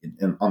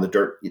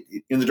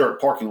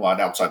dirt parking lot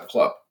outside the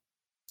club.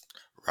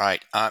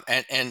 Right,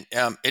 and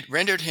it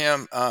rendered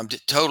him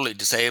totally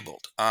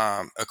disabled,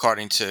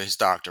 according to his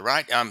doctor.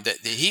 Right,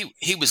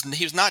 he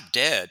was not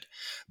dead,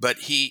 but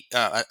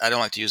I don't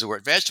like to use the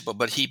word vegetable,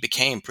 but he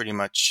became pretty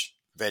much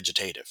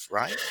vegetative.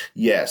 Right.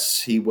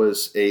 Yes, he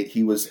was a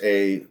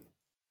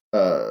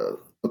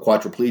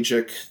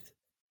quadriplegic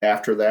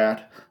after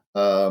that.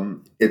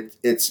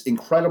 It's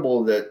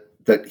incredible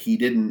that he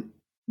didn't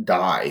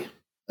die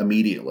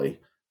immediately.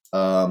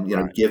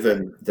 Right.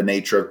 Given the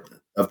nature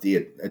of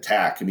the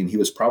attack. I mean, he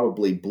was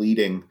probably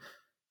bleeding.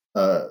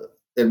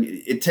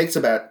 It takes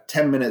about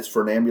 10 minutes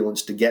for an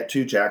ambulance to get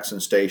to Jackson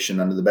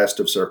Station under the best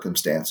of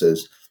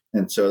circumstances.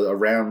 And so a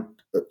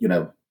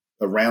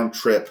round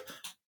trip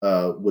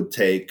would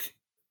take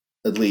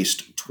at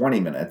least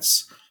 20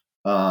 minutes.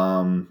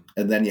 And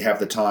then you have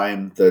the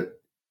time that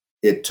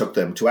it took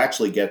them to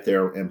actually get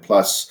there, and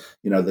plus,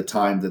 the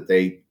time that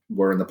they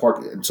were in the park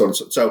and so on.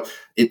 So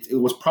it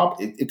was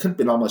probably, it could have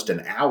been almost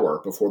an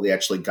hour before they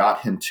actually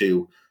got him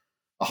to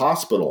a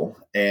hospital,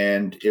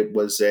 and it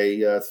was a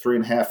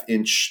 3.5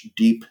 inch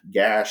deep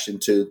gash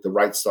into the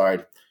right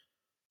side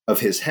of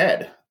his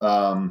head.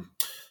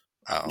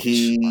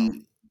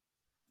 He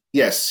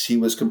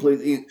was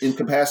completely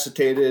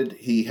incapacitated.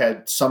 He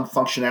had some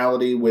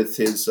functionality with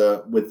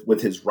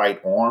his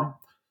right arm,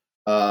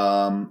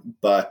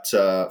 but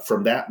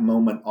from that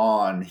moment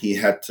on, he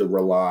had to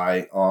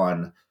rely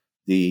on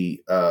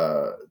the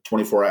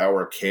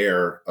 24-hour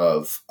care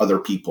of other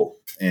people,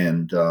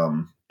 and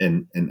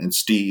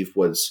Steve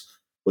was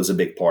a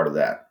big part of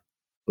that.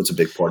 Was a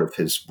big part of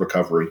his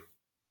recovery.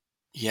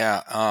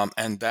 Yeah,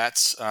 and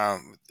that's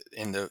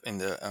in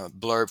the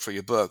blurb for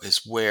your book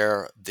is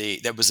where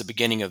that was the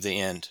beginning of the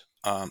end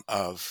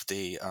of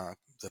the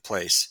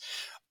place.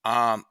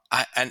 And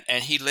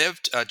he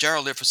lived.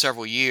 Gerald lived for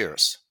several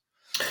years.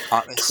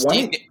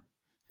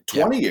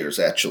 20 years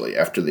actually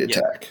after the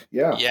attack.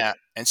 Yeah.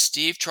 And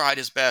Steve tried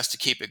his best to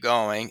keep it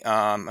going.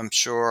 I'm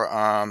sure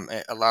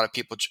a lot of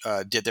people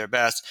did their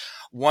best.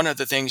 One of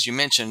the things you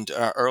mentioned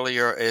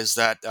earlier is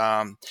that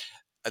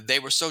they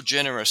were so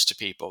generous to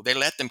people. They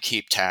let them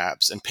keep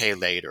tabs and pay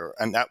later.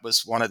 And that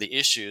was one of the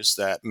issues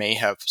that may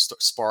have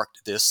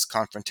sparked this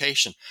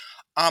confrontation.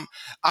 I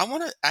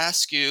want to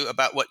ask you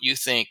about what you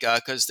think,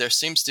 because there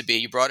seems to be,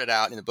 you brought it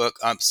out in the book,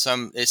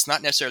 it's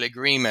not necessarily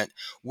agreement,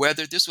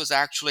 whether this was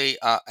actually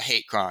a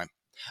hate crime,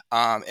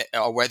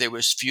 or whether it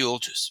was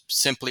fueled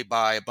simply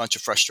by a bunch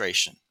of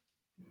frustration.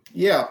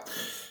 Yeah.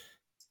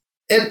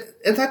 And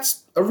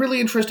that's a really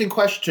interesting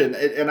question.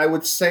 And I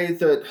would say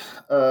that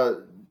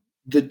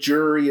the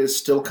jury is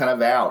still kind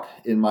of out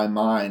in my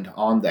mind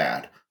on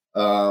that.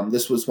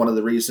 This was one of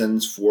the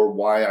reasons for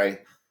why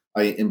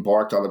I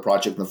embarked on the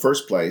project in the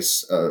first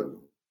place,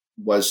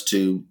 was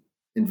to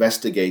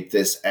investigate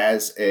this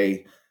as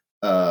a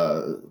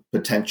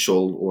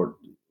potential or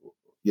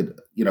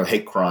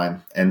hate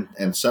crime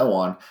and so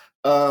on.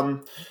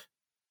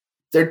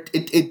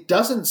 It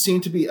doesn't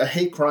seem to be a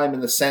hate crime in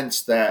the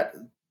sense that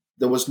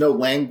there was no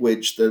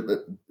language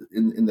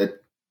in the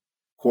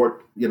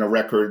court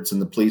records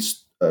and the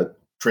police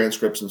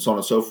transcripts and so on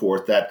and so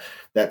forth that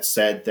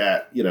said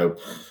that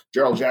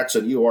Gerald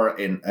Jackson, you are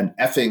an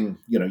effing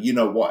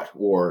what,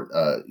 or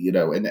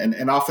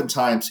and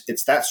oftentimes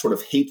it's that sort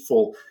of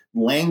hateful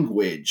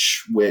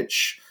language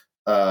which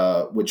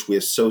we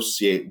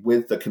associate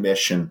with the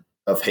commission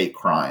of hate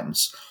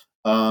crimes.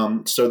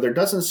 So there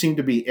doesn't seem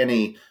to be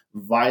any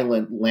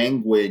violent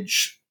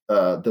language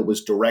that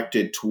was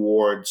directed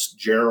towards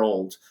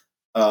Gerald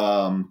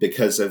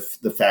because of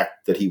the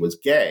fact that he was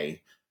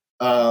gay.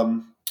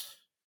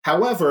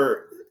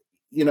 However,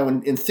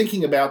 in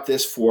thinking about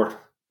this for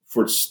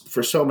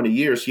so many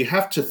years, you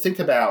have to think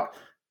about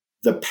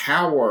the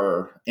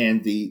power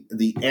and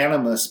the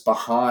animus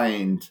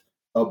behind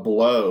a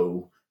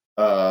blow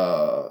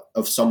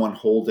of someone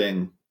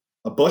holding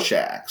a bush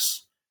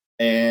axe.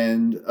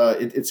 And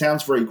it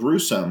sounds very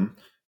gruesome,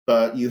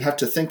 but you have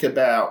to think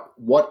about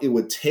what it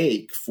would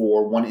take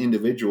for one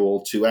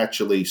individual to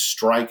actually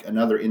strike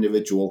another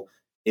individual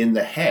in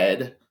the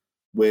head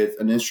with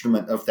an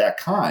instrument of that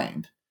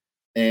kind.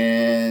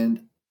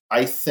 And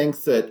I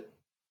think that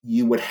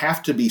you would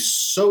have to be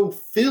so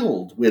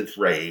filled with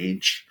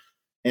rage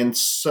and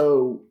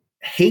so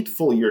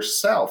hateful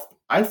yourself.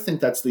 I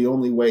think that's the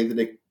only way that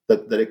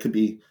it could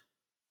be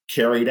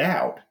carried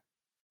out.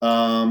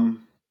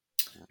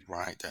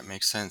 Right, that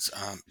makes sense.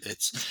 I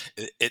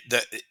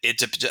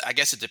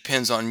guess it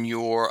depends on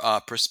your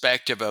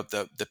perspective of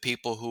the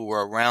people who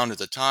were around at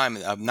the time.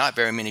 Not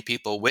very many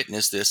people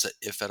witnessed this,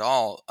 if at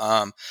all.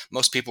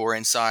 Most people were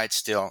inside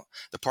still.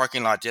 The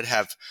parking lot did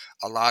have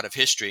a lot of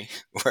history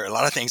where a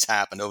lot of things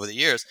happened over the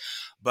years,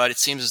 but it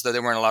seems as though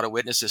there weren't a lot of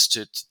witnesses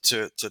to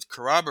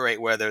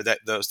corroborate whether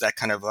that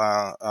kind of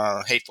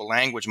hateful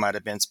language might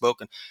have been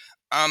spoken.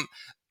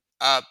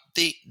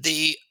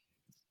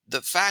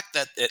 The fact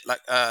that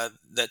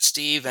that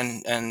Steve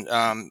and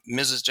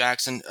Mrs.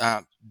 Jackson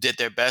did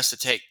their best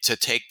to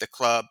take the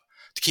club,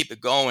 to keep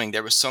it going.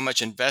 There was so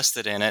much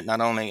invested in it,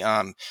 not only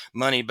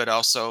money but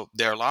also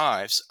their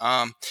lives.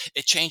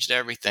 It changed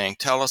everything.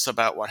 Tell us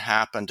about what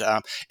happened.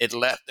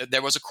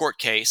 There was a court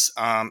case,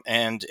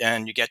 and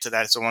you get to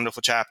that. It's a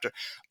wonderful chapter.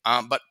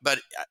 But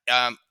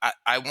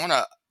I want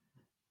to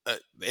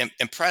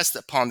impressed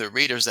upon the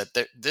readers that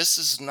this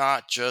is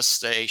not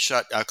just a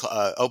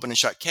open and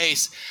shut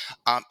case.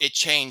 It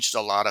changed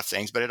a lot of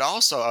things, but it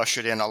also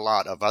ushered in a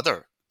lot of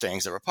other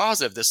things that were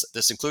positive.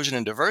 This inclusion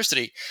and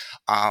diversity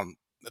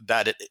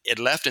that it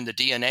left in the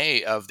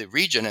DNA of the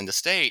region and the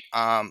state.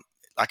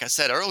 Like I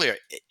said earlier,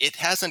 it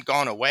hasn't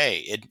gone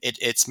away.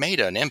 It's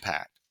made an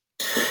impact.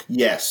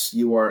 Yes,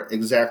 you are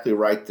exactly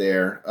right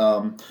there.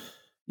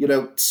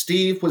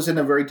 Steve was in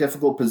a very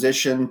difficult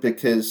position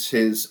because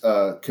his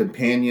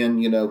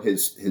companion,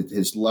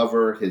 his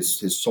lover,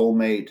 his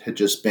soulmate had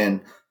just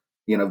been,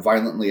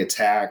 violently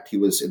attacked. He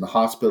was in the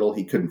hospital.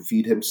 He couldn't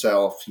feed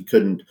himself. He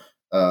couldn't,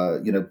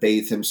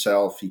 bathe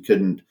himself. He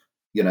couldn't,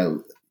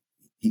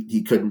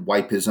 he couldn't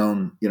wipe his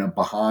own,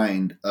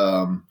 behind.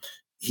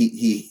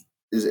 He,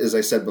 as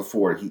I said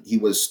before, he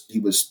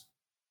was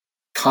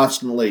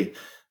constantly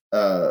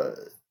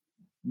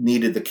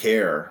needed the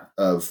care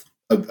of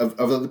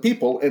other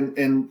people,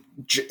 and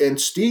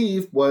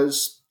Steve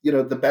was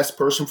the best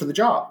person for the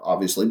job,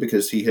 obviously,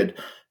 because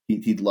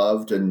he'd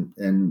loved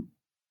and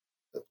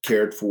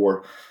cared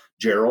for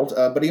Gerald,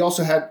 but he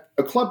also had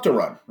a club to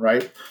run,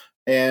 right?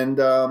 And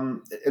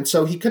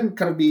so he couldn't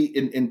kind of be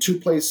in two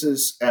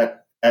places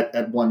at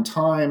one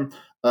time.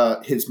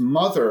 His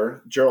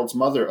mother, Gerald's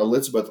mother,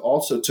 Elizabeth,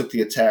 also took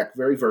the attack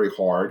very, very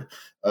hard.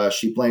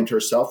 She blamed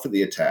herself for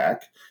the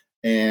attack,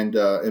 and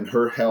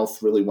her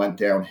health really went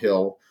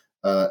downhill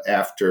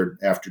after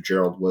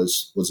Gerald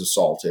was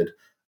assaulted.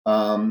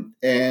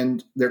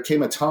 And there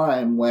came a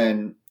time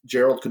when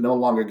Gerald could no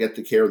longer get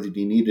the care that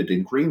he needed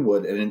in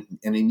Greenwood, and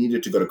he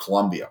needed to go to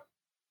Columbia.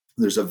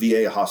 There's a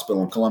VA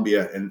hospital in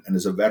Columbia, and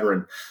as a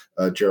veteran,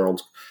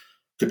 Gerald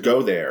could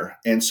go there.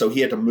 And so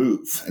he had to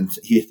move, and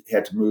he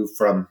had to move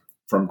from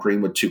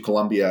Greenwood to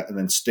Columbia. And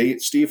then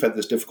Steve had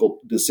this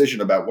difficult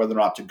decision about whether or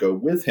not to go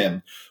with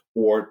him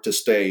or to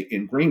stay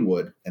in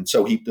Greenwood. And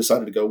so he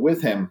decided to go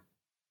with him,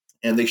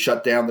 and they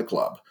shut down the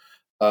club.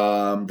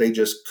 They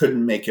just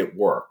couldn't make it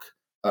work.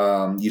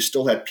 You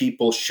still had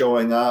people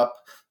showing up,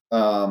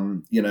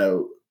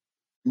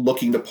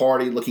 looking to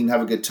party, looking to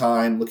have a good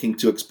time, looking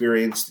to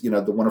experience, the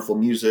wonderful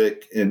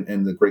music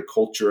and the great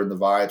culture and the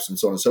vibes and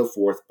so on and so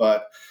forth.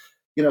 But,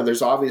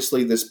 there's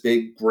obviously this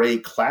big gray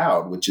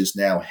cloud, which is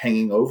now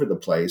hanging over the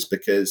place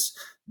because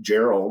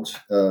Gerald,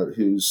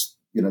 who's,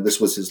 this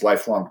was his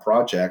lifelong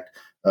project,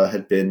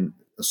 had been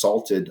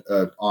assaulted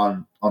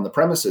on the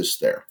premises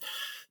there.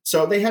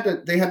 So they had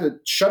to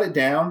shut it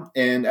down,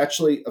 and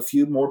actually a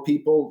few more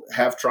people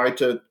have tried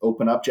to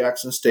open up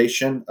Jackson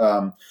Station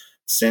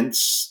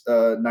since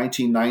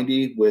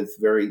 1990 with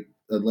very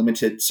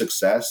limited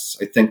success.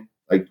 I think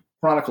like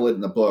chronicle it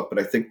in the book, but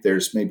I think there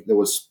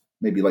was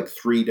maybe like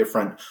 3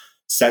 different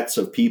sets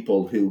of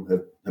people who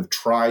have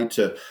tried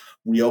to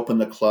reopen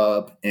the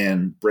club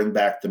and bring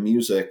back the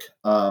music.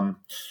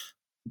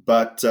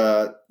 But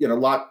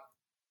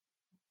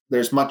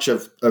there's much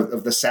of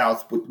the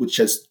South which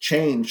has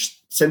changed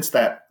since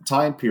that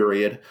time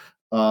period,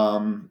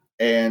 and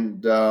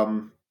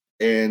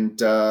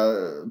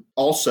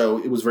also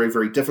it was very,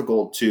 very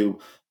difficult to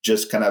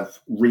just kind of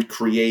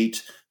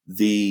recreate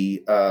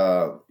the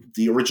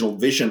original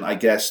vision, I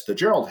guess, that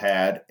Gerald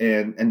had,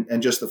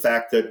 and just the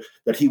fact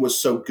that he was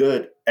so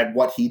good at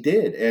what he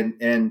did,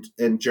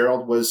 and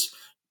Gerald was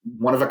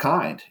one of a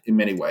kind in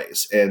many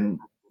ways, and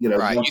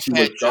Right. once he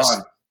was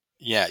gone.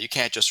 Yeah, you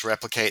can't just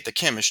replicate the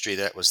chemistry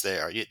that was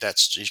there. You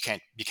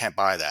can't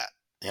buy that.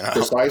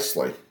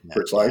 Precisely.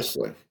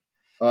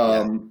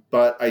 Yeah.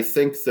 But I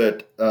think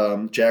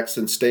that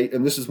Jackson State,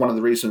 and this is one of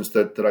the reasons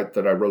that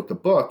I wrote the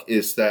book,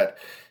 is that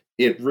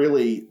it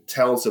really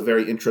tells a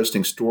very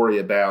interesting story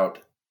about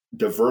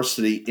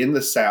diversity in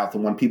the South.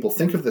 And when people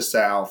think of the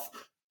South,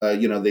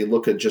 they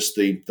look at just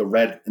the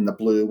red and the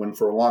blue. And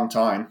for a long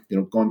time,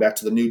 going back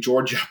to the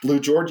Blue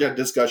Georgia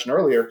discussion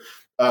earlier,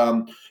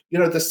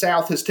 the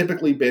South has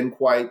typically been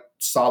quite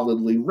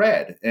solidly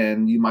red.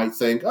 And you might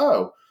think,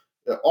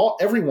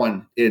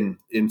 everyone in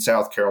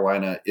South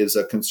Carolina is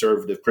a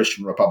conservative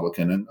Christian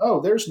Republican, and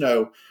there's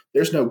no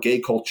gay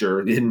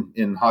culture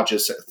in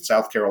Hodges,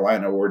 South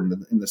Carolina, or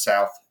in the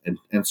South,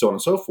 and so on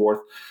and so forth.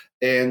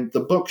 And the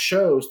book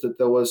shows that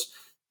there was,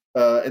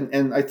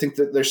 and I think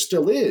that there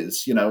still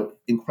is,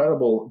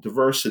 incredible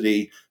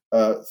diversity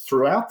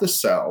throughout the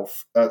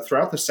South,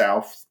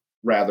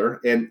 rather,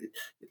 and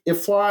it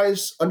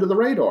flies under the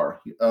radar.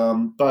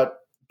 But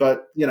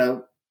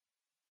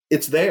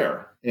it's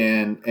there.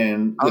 And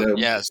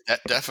yes,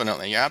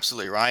 definitely, you're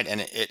absolutely right,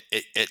 and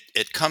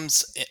it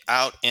comes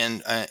out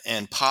in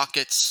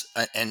pockets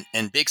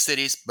and big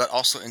cities, but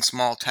also in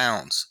small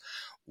towns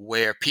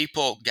where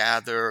people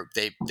gather.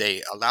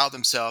 They allow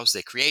themselves.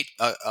 They create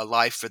a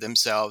life for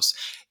themselves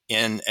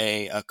in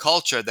a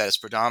culture that is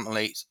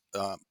predominantly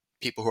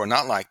people who are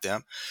not like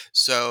them.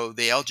 So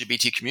the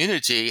LGBT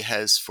community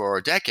has,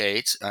 for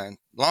decades and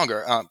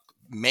longer,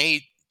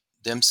 made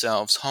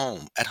themselves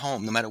at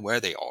home, no matter where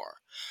they are.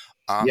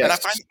 And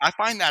yes. I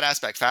find that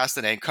aspect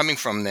fascinating. Coming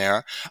from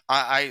there,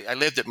 I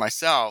lived it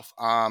myself,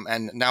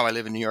 and now I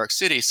live in New York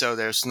City, so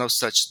there's no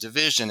such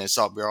division.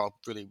 We're all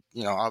really,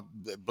 all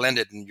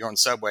blended. And you're on the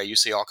subway, you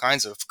see all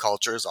kinds of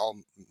cultures all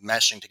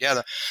meshing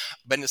together.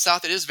 But in the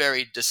South, it is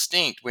very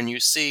distinct. When you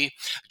see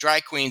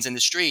drag queens in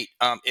the street,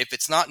 if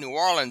it's not New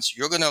Orleans,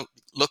 you're going to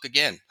look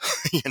again.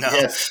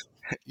 Yes.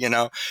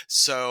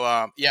 So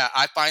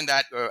I find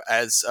that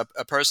as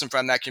a person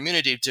from that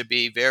community to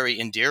be very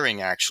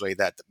endearing, actually,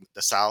 that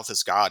the South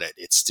has got it.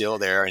 It's still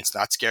there. It's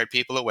not scared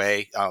people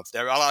away.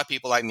 There are a lot of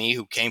people like me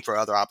who came for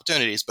other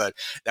opportunities, but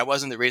that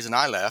wasn't the reason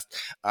I left.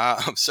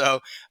 And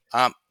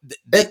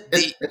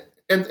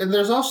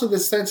there's also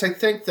this sense, I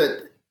think,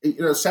 that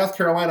South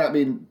Carolina, I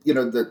mean,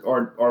 that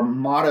our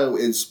motto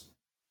is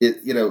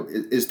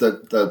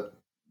the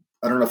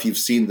I don't know if you've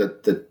seen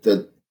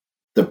the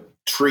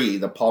tree,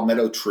 the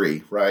palmetto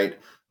tree, right?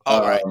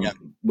 Right. Yeah.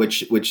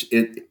 Which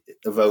it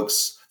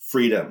evokes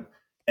freedom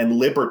and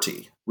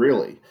liberty,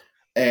 really.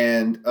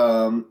 And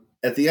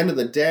at the end of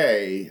the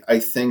day, I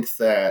think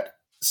that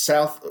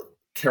South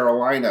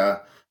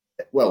Carolina,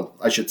 well,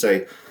 I should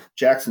say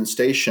Jackson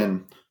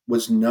Station,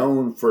 was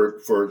known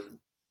for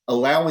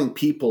allowing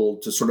people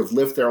to sort of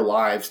live their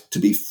lives to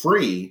be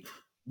free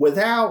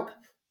without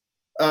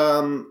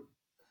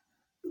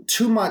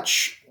too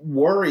much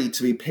worry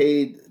to be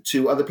paid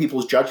to other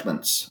people's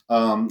judgments.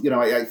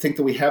 I think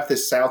that we have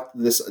this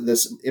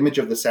image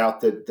of the South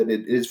that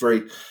it is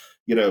very,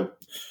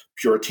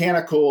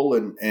 puritanical,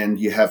 and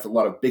you have a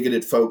lot of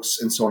bigoted folks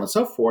and so on and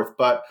so forth.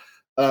 But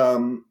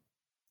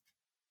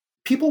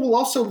people will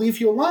also leave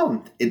you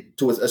alone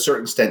to a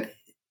certain extent,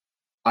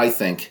 I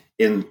think,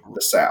 in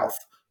the South.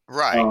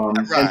 Right.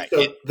 And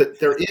so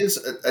there is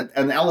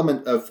an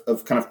element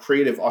of kind of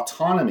creative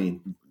autonomy,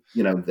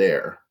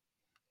 there.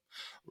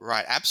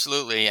 Right,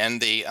 absolutely,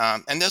 and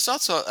there's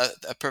also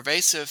a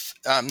pervasive.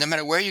 No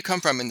matter where you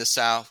come from in the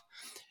South,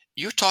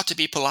 you're taught to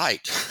be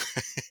polite,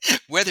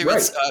 whether Right.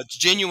 it's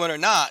genuine or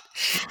not.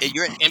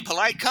 You're in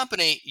polite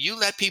company. You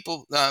let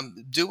people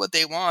do what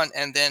they want,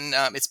 and then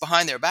it's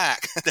behind their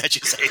back that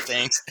you say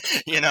things.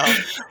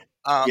 Yes.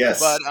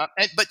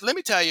 But let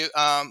me tell you,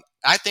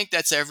 I think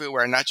that's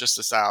everywhere, not just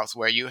the South,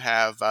 where you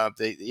have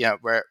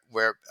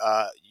where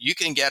you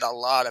can get a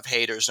lot of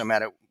haters, no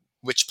matter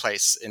which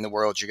place in the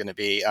world you're going to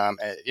be.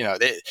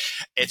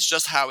 It's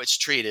just how it's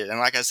treated. And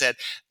like I said,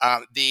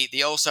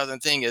 the old Southern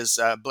thing is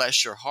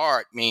bless your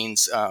heart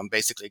means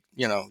basically,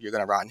 you're going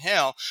to rot in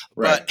hell.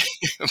 Right.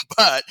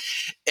 But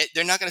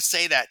they're not going to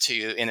say that to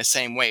you in the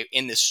same way.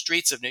 In the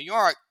streets of New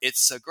York,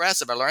 it's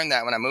aggressive. I learned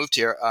that when I moved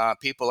here.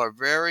 People are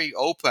very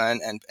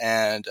open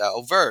and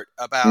overt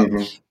about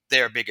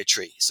their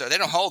bigotry. So they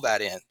don't hold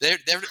that in. They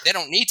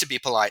don't need to be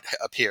polite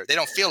up here. They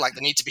don't feel like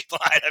they need to be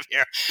polite up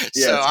here.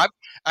 So Yes.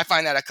 I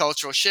find that a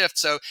cultural shift.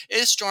 So it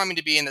is charming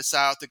to be in the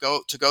South, to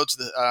go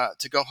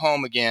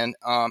home again,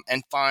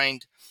 and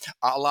find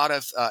a lot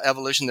of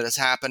evolution that has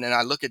happened. And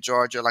I look at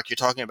Georgia, like you're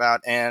talking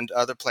about, and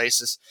other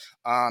places.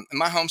 And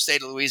my home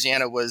state of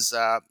Louisiana was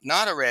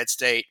not a red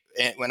state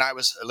when I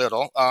was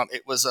little.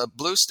 It was a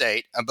blue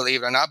state,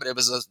 believe it or not, but it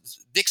was a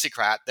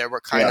Dixiecrat. There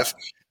were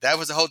that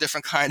was a whole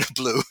different kind of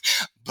blue.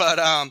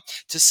 But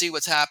to see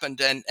what's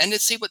happened and to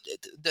see what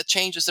the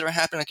changes that are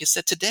happening, like I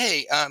said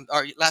today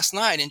or last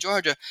night in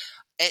Georgia,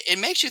 it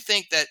makes you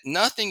think that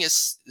nothing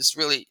is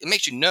really. It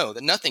makes you know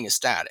that nothing is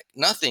static.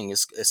 Nothing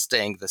is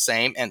staying the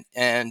same.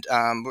 And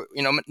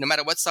no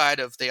matter what side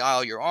of the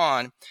aisle you're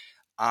on,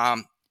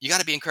 you got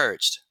to be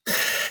encouraged.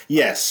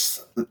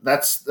 Yes,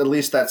 that's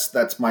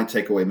my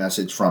takeaway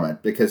message from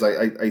it, because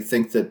I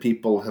think that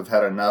people have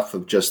had enough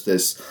of just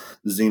this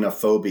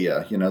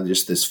xenophobia,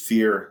 just this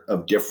fear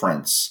of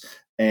difference.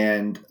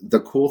 And the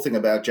cool thing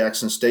about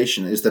Jackson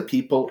Station is that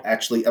people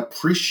actually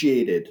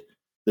appreciated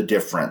the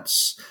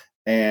difference,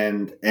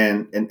 and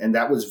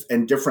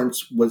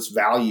difference was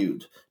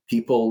valued.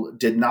 People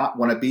did not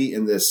want to be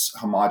in this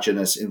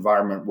homogenous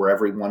environment where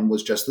everyone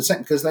was just the same,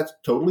 because that's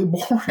totally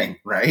boring,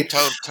 right?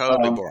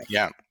 Totally boring.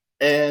 Yeah.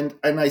 And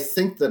I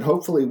think that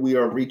hopefully we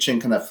are reaching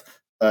kind of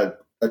a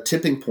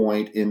tipping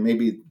point in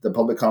maybe the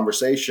public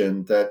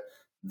conversation that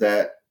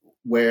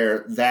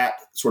where that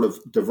sort of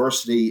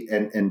diversity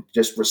and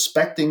just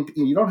respecting,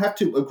 you don't have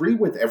to agree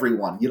with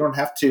everyone. You don't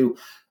have to,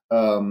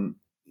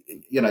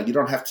 you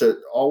don't have to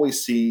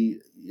always see,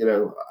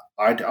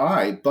 eye to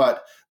eye,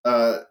 but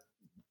that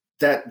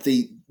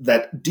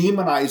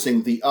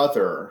demonizing the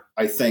other,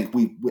 I think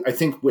with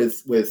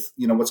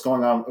what's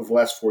going on over the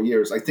last 4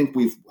 years, I think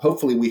we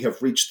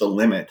have reached the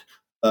limit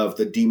of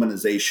the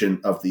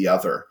demonization of the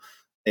other,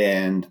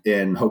 and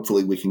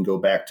hopefully we can go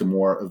back to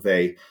more of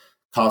a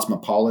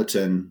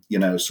cosmopolitan,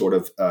 sort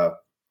of,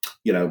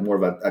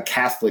 more of a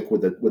Catholic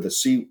with a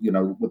C,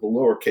 with a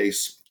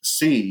lowercase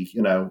c,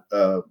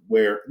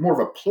 where more of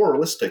a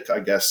pluralistic, I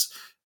guess,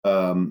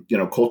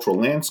 cultural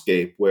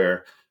landscape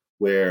where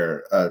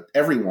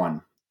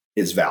everyone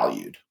is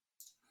valued.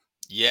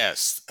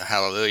 Yes,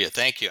 hallelujah.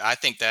 Thank you. I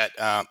think that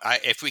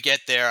if we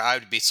get there, I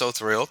would be so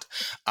thrilled,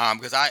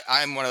 because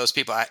I'm one of those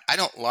people. I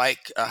don't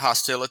like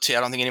hostility.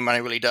 I don't think anybody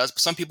really does,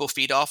 but some people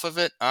feed off of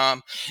it.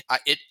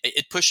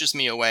 It pushes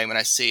me away when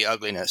I see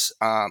ugliness.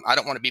 I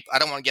don't want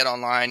to get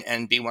online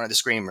and be one of the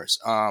screamers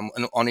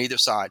on either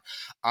side.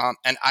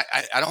 And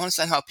I don't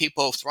understand how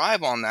people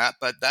thrive on that,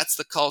 but that's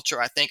the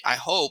culture. I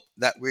hope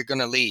that we're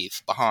going to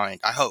leave behind.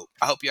 I hope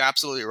you're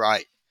absolutely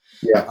right.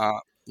 Yeah.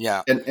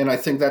 Yeah. And I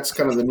think that's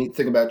kind of the neat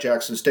thing about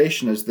Jackson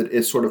Station, is that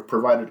it sort of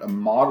provided a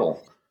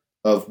model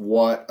of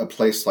what a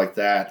place like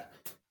that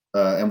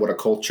and what a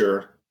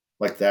culture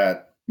like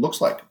that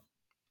looks like.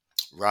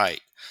 Right.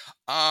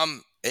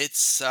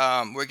 It's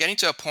we're getting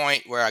to a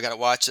point where I got to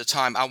watch the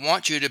time. I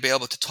want you to be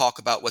able to talk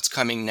about what's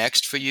coming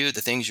next for you,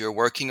 the things you're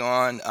working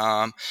on,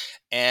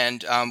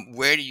 and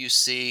where do you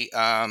see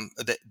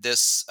the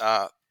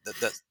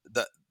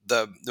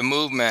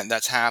movement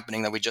that's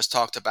happening that we just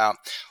talked about.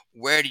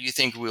 Where do you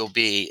think we'll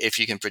be, if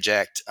you can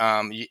project?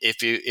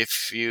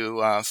 If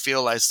you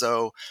feel as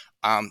though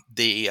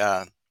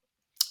the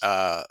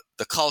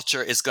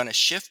culture is going to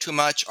shift too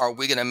much, are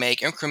we going to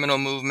make incremental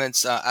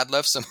movements? I'd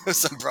love some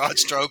broad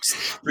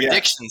strokes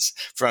predictions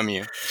from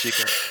you,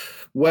 Chico.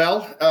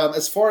 Well,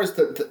 as far as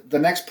the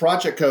next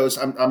project goes,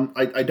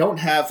 I don't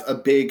have a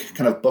big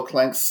kind of book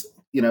length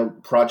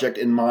project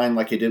in mind,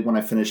 like I did when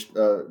I finished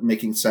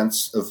Making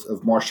Sense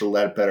of Marshall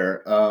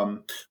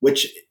Ledbetter,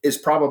 which is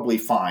probably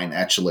fine,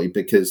 actually,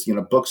 because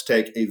books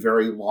take a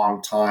very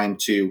long time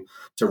to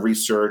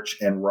research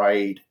and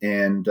write,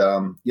 and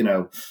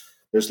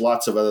there's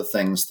lots of other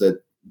things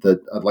that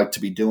I'd like to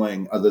be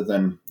doing other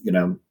than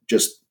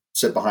just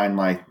sit behind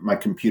my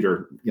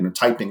computer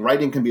typing.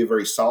 Writing can be a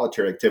very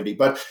solitary activity,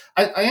 but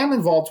I am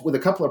involved with a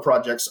couple of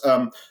projects.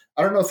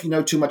 I don't know if you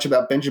know too much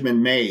about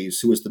Benjamin Mays,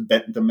 who was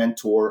the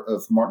mentor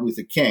of Martin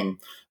Luther King,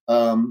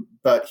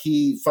 but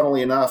he,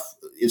 funnily enough,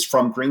 is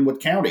from Greenwood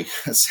County,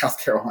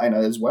 South Carolina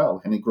as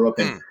well, and he grew up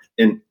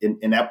in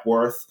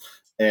Epworth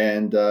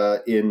and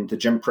in the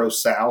Jim Crow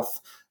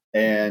South,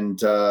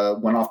 and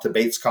went off to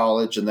Bates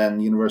College and then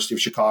the University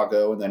of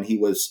Chicago, and then he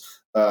was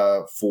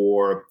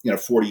for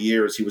 40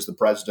 years he was the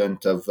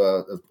president of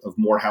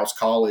Morehouse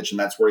College, and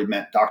that's where he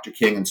met Dr.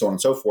 King and so on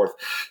and so forth.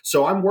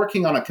 So I'm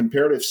working on a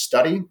comparative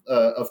study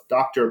of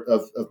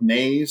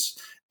Mays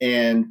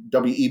and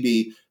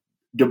W.E.B.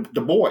 Du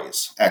Bois,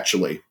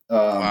 actually,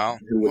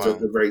 who was a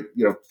very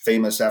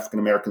famous African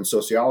American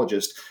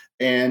sociologist.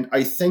 And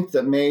I think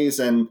that Mays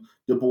and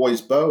Du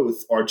Bois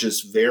both are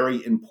just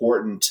very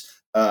important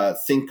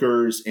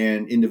thinkers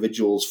and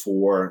individuals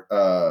for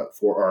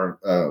our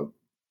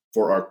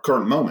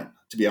current moment,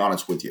 to be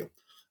honest with you.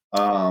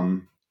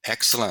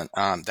 Excellent.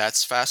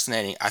 That's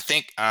fascinating. I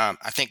think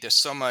there's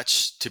so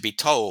much to be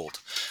told,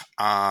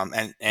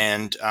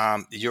 and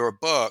your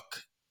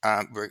book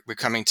we're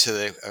coming to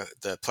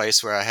the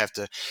place where I have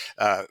to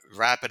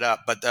wrap it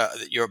up. But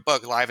your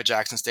book, Live at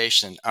Jackson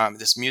Station,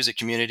 this music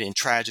community and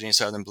tragedy in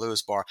Southern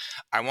Blues Bar,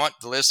 I want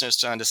the listeners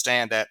to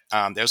understand that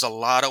there's a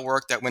lot of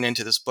work that went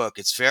into this book.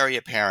 It's very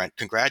apparent.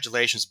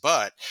 Congratulations,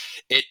 but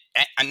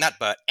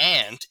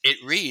and it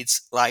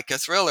reads like a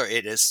thriller.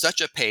 It is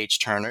such a page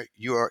turner.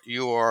 You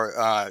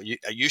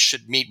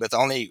should meet with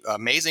only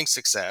amazing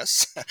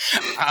success.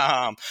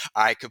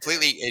 I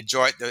completely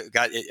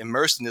got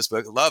immersed in this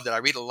book. Loved it. I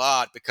read a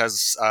lot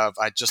because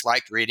I just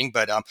liked reading.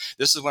 But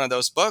this is one of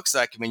those books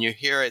that when you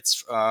hear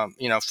it's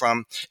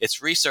from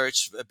it's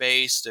research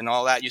based and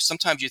all that,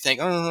 sometimes you think,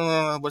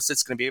 oh, what's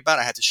this going to be about?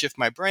 I had to shift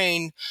my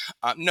brain.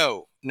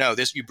 No,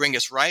 this you bring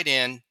us right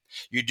in.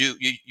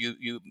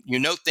 You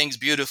note things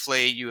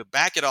beautifully. You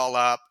back it all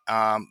up,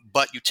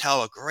 but you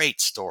tell a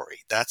great story.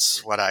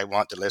 That's what I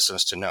want the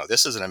listeners to know.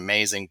 This is an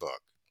amazing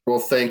book. Well,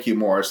 thank you,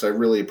 Morris. I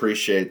really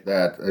appreciate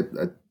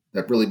that.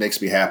 That really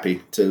makes me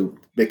happy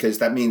because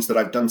that means that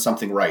I've done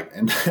something right,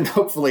 and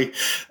hopefully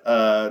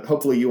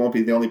you won't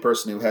be the only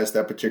person who has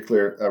that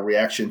particular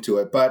reaction to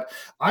it. But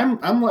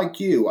I'm like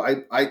you.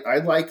 I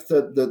like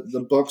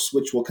the books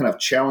which will kind of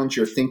challenge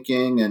your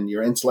thinking and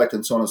your intellect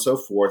and so on and so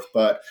forth.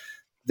 But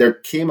there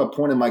came a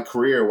point in my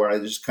career where I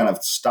just kind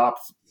of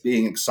stopped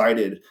being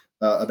excited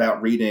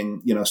about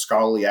reading,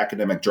 scholarly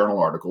academic journal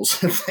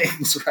articles and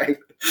things, right?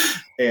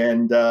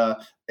 And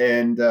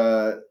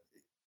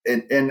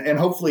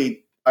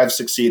hopefully I've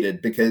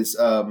succeeded because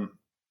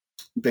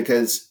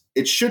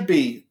it should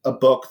be a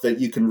book that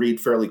you can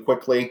read fairly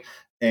quickly.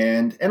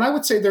 And I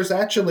would say there's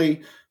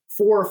actually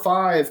 4 or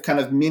 5 kind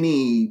of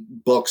mini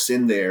books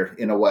in there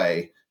in a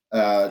way.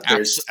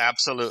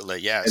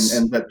 Absolutely, yes.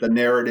 And that the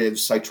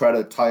narratives, I try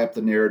to tie up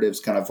the narratives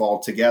kind of all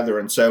together.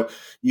 And so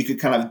you could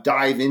kind of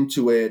dive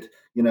into it,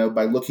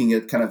 by looking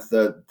at kind of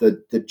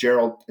the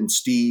Gerald and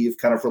Steve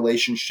kind of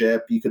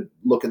relationship. You could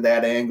look at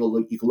that angle.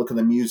 You could look at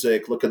the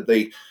music, look at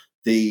the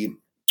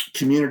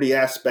community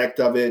aspect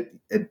of it,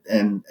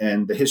 and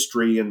the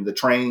history and the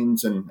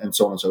trains and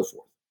so on and so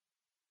forth.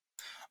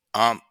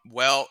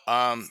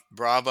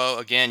 Bravo.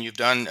 Again, you've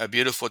done a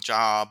beautiful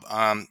job.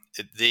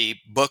 The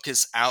book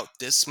is out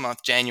this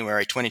month,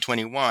 January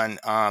 2021,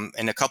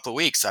 in a couple of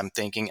weeks, I'm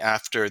thinking,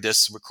 after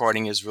this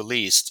recording is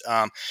released.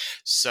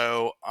 It's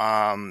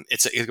going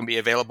to be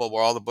available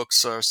where all the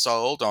books are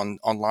sold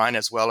online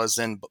as well as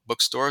in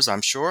bookstores,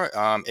 I'm sure.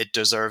 It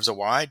deserves a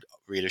wide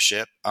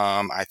readership.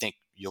 I think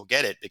you'll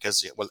get it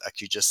because,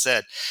 like you just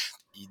said,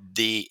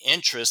 the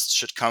interest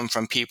should come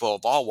from people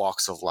of all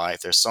walks of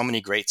life. There's so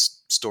many great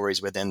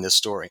stories within this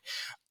story.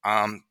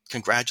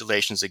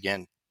 Congratulations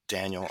again,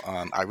 Daniel.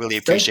 I really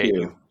appreciate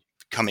you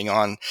coming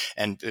on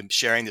and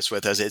sharing this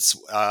with us. It's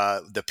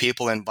the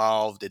people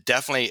involved. It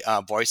definitely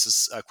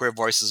queer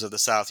voices of the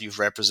South you've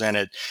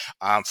represented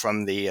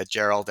from the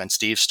Gerald and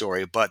Steve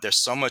story. But there's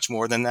so much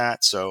more than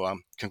that. So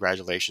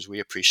congratulations. We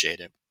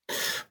appreciate it.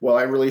 Well,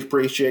 I really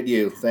appreciate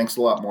you. Thanks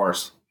a lot,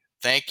 Morris.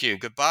 Thank you.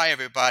 Goodbye,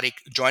 everybody.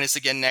 Join us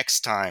again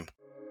next time.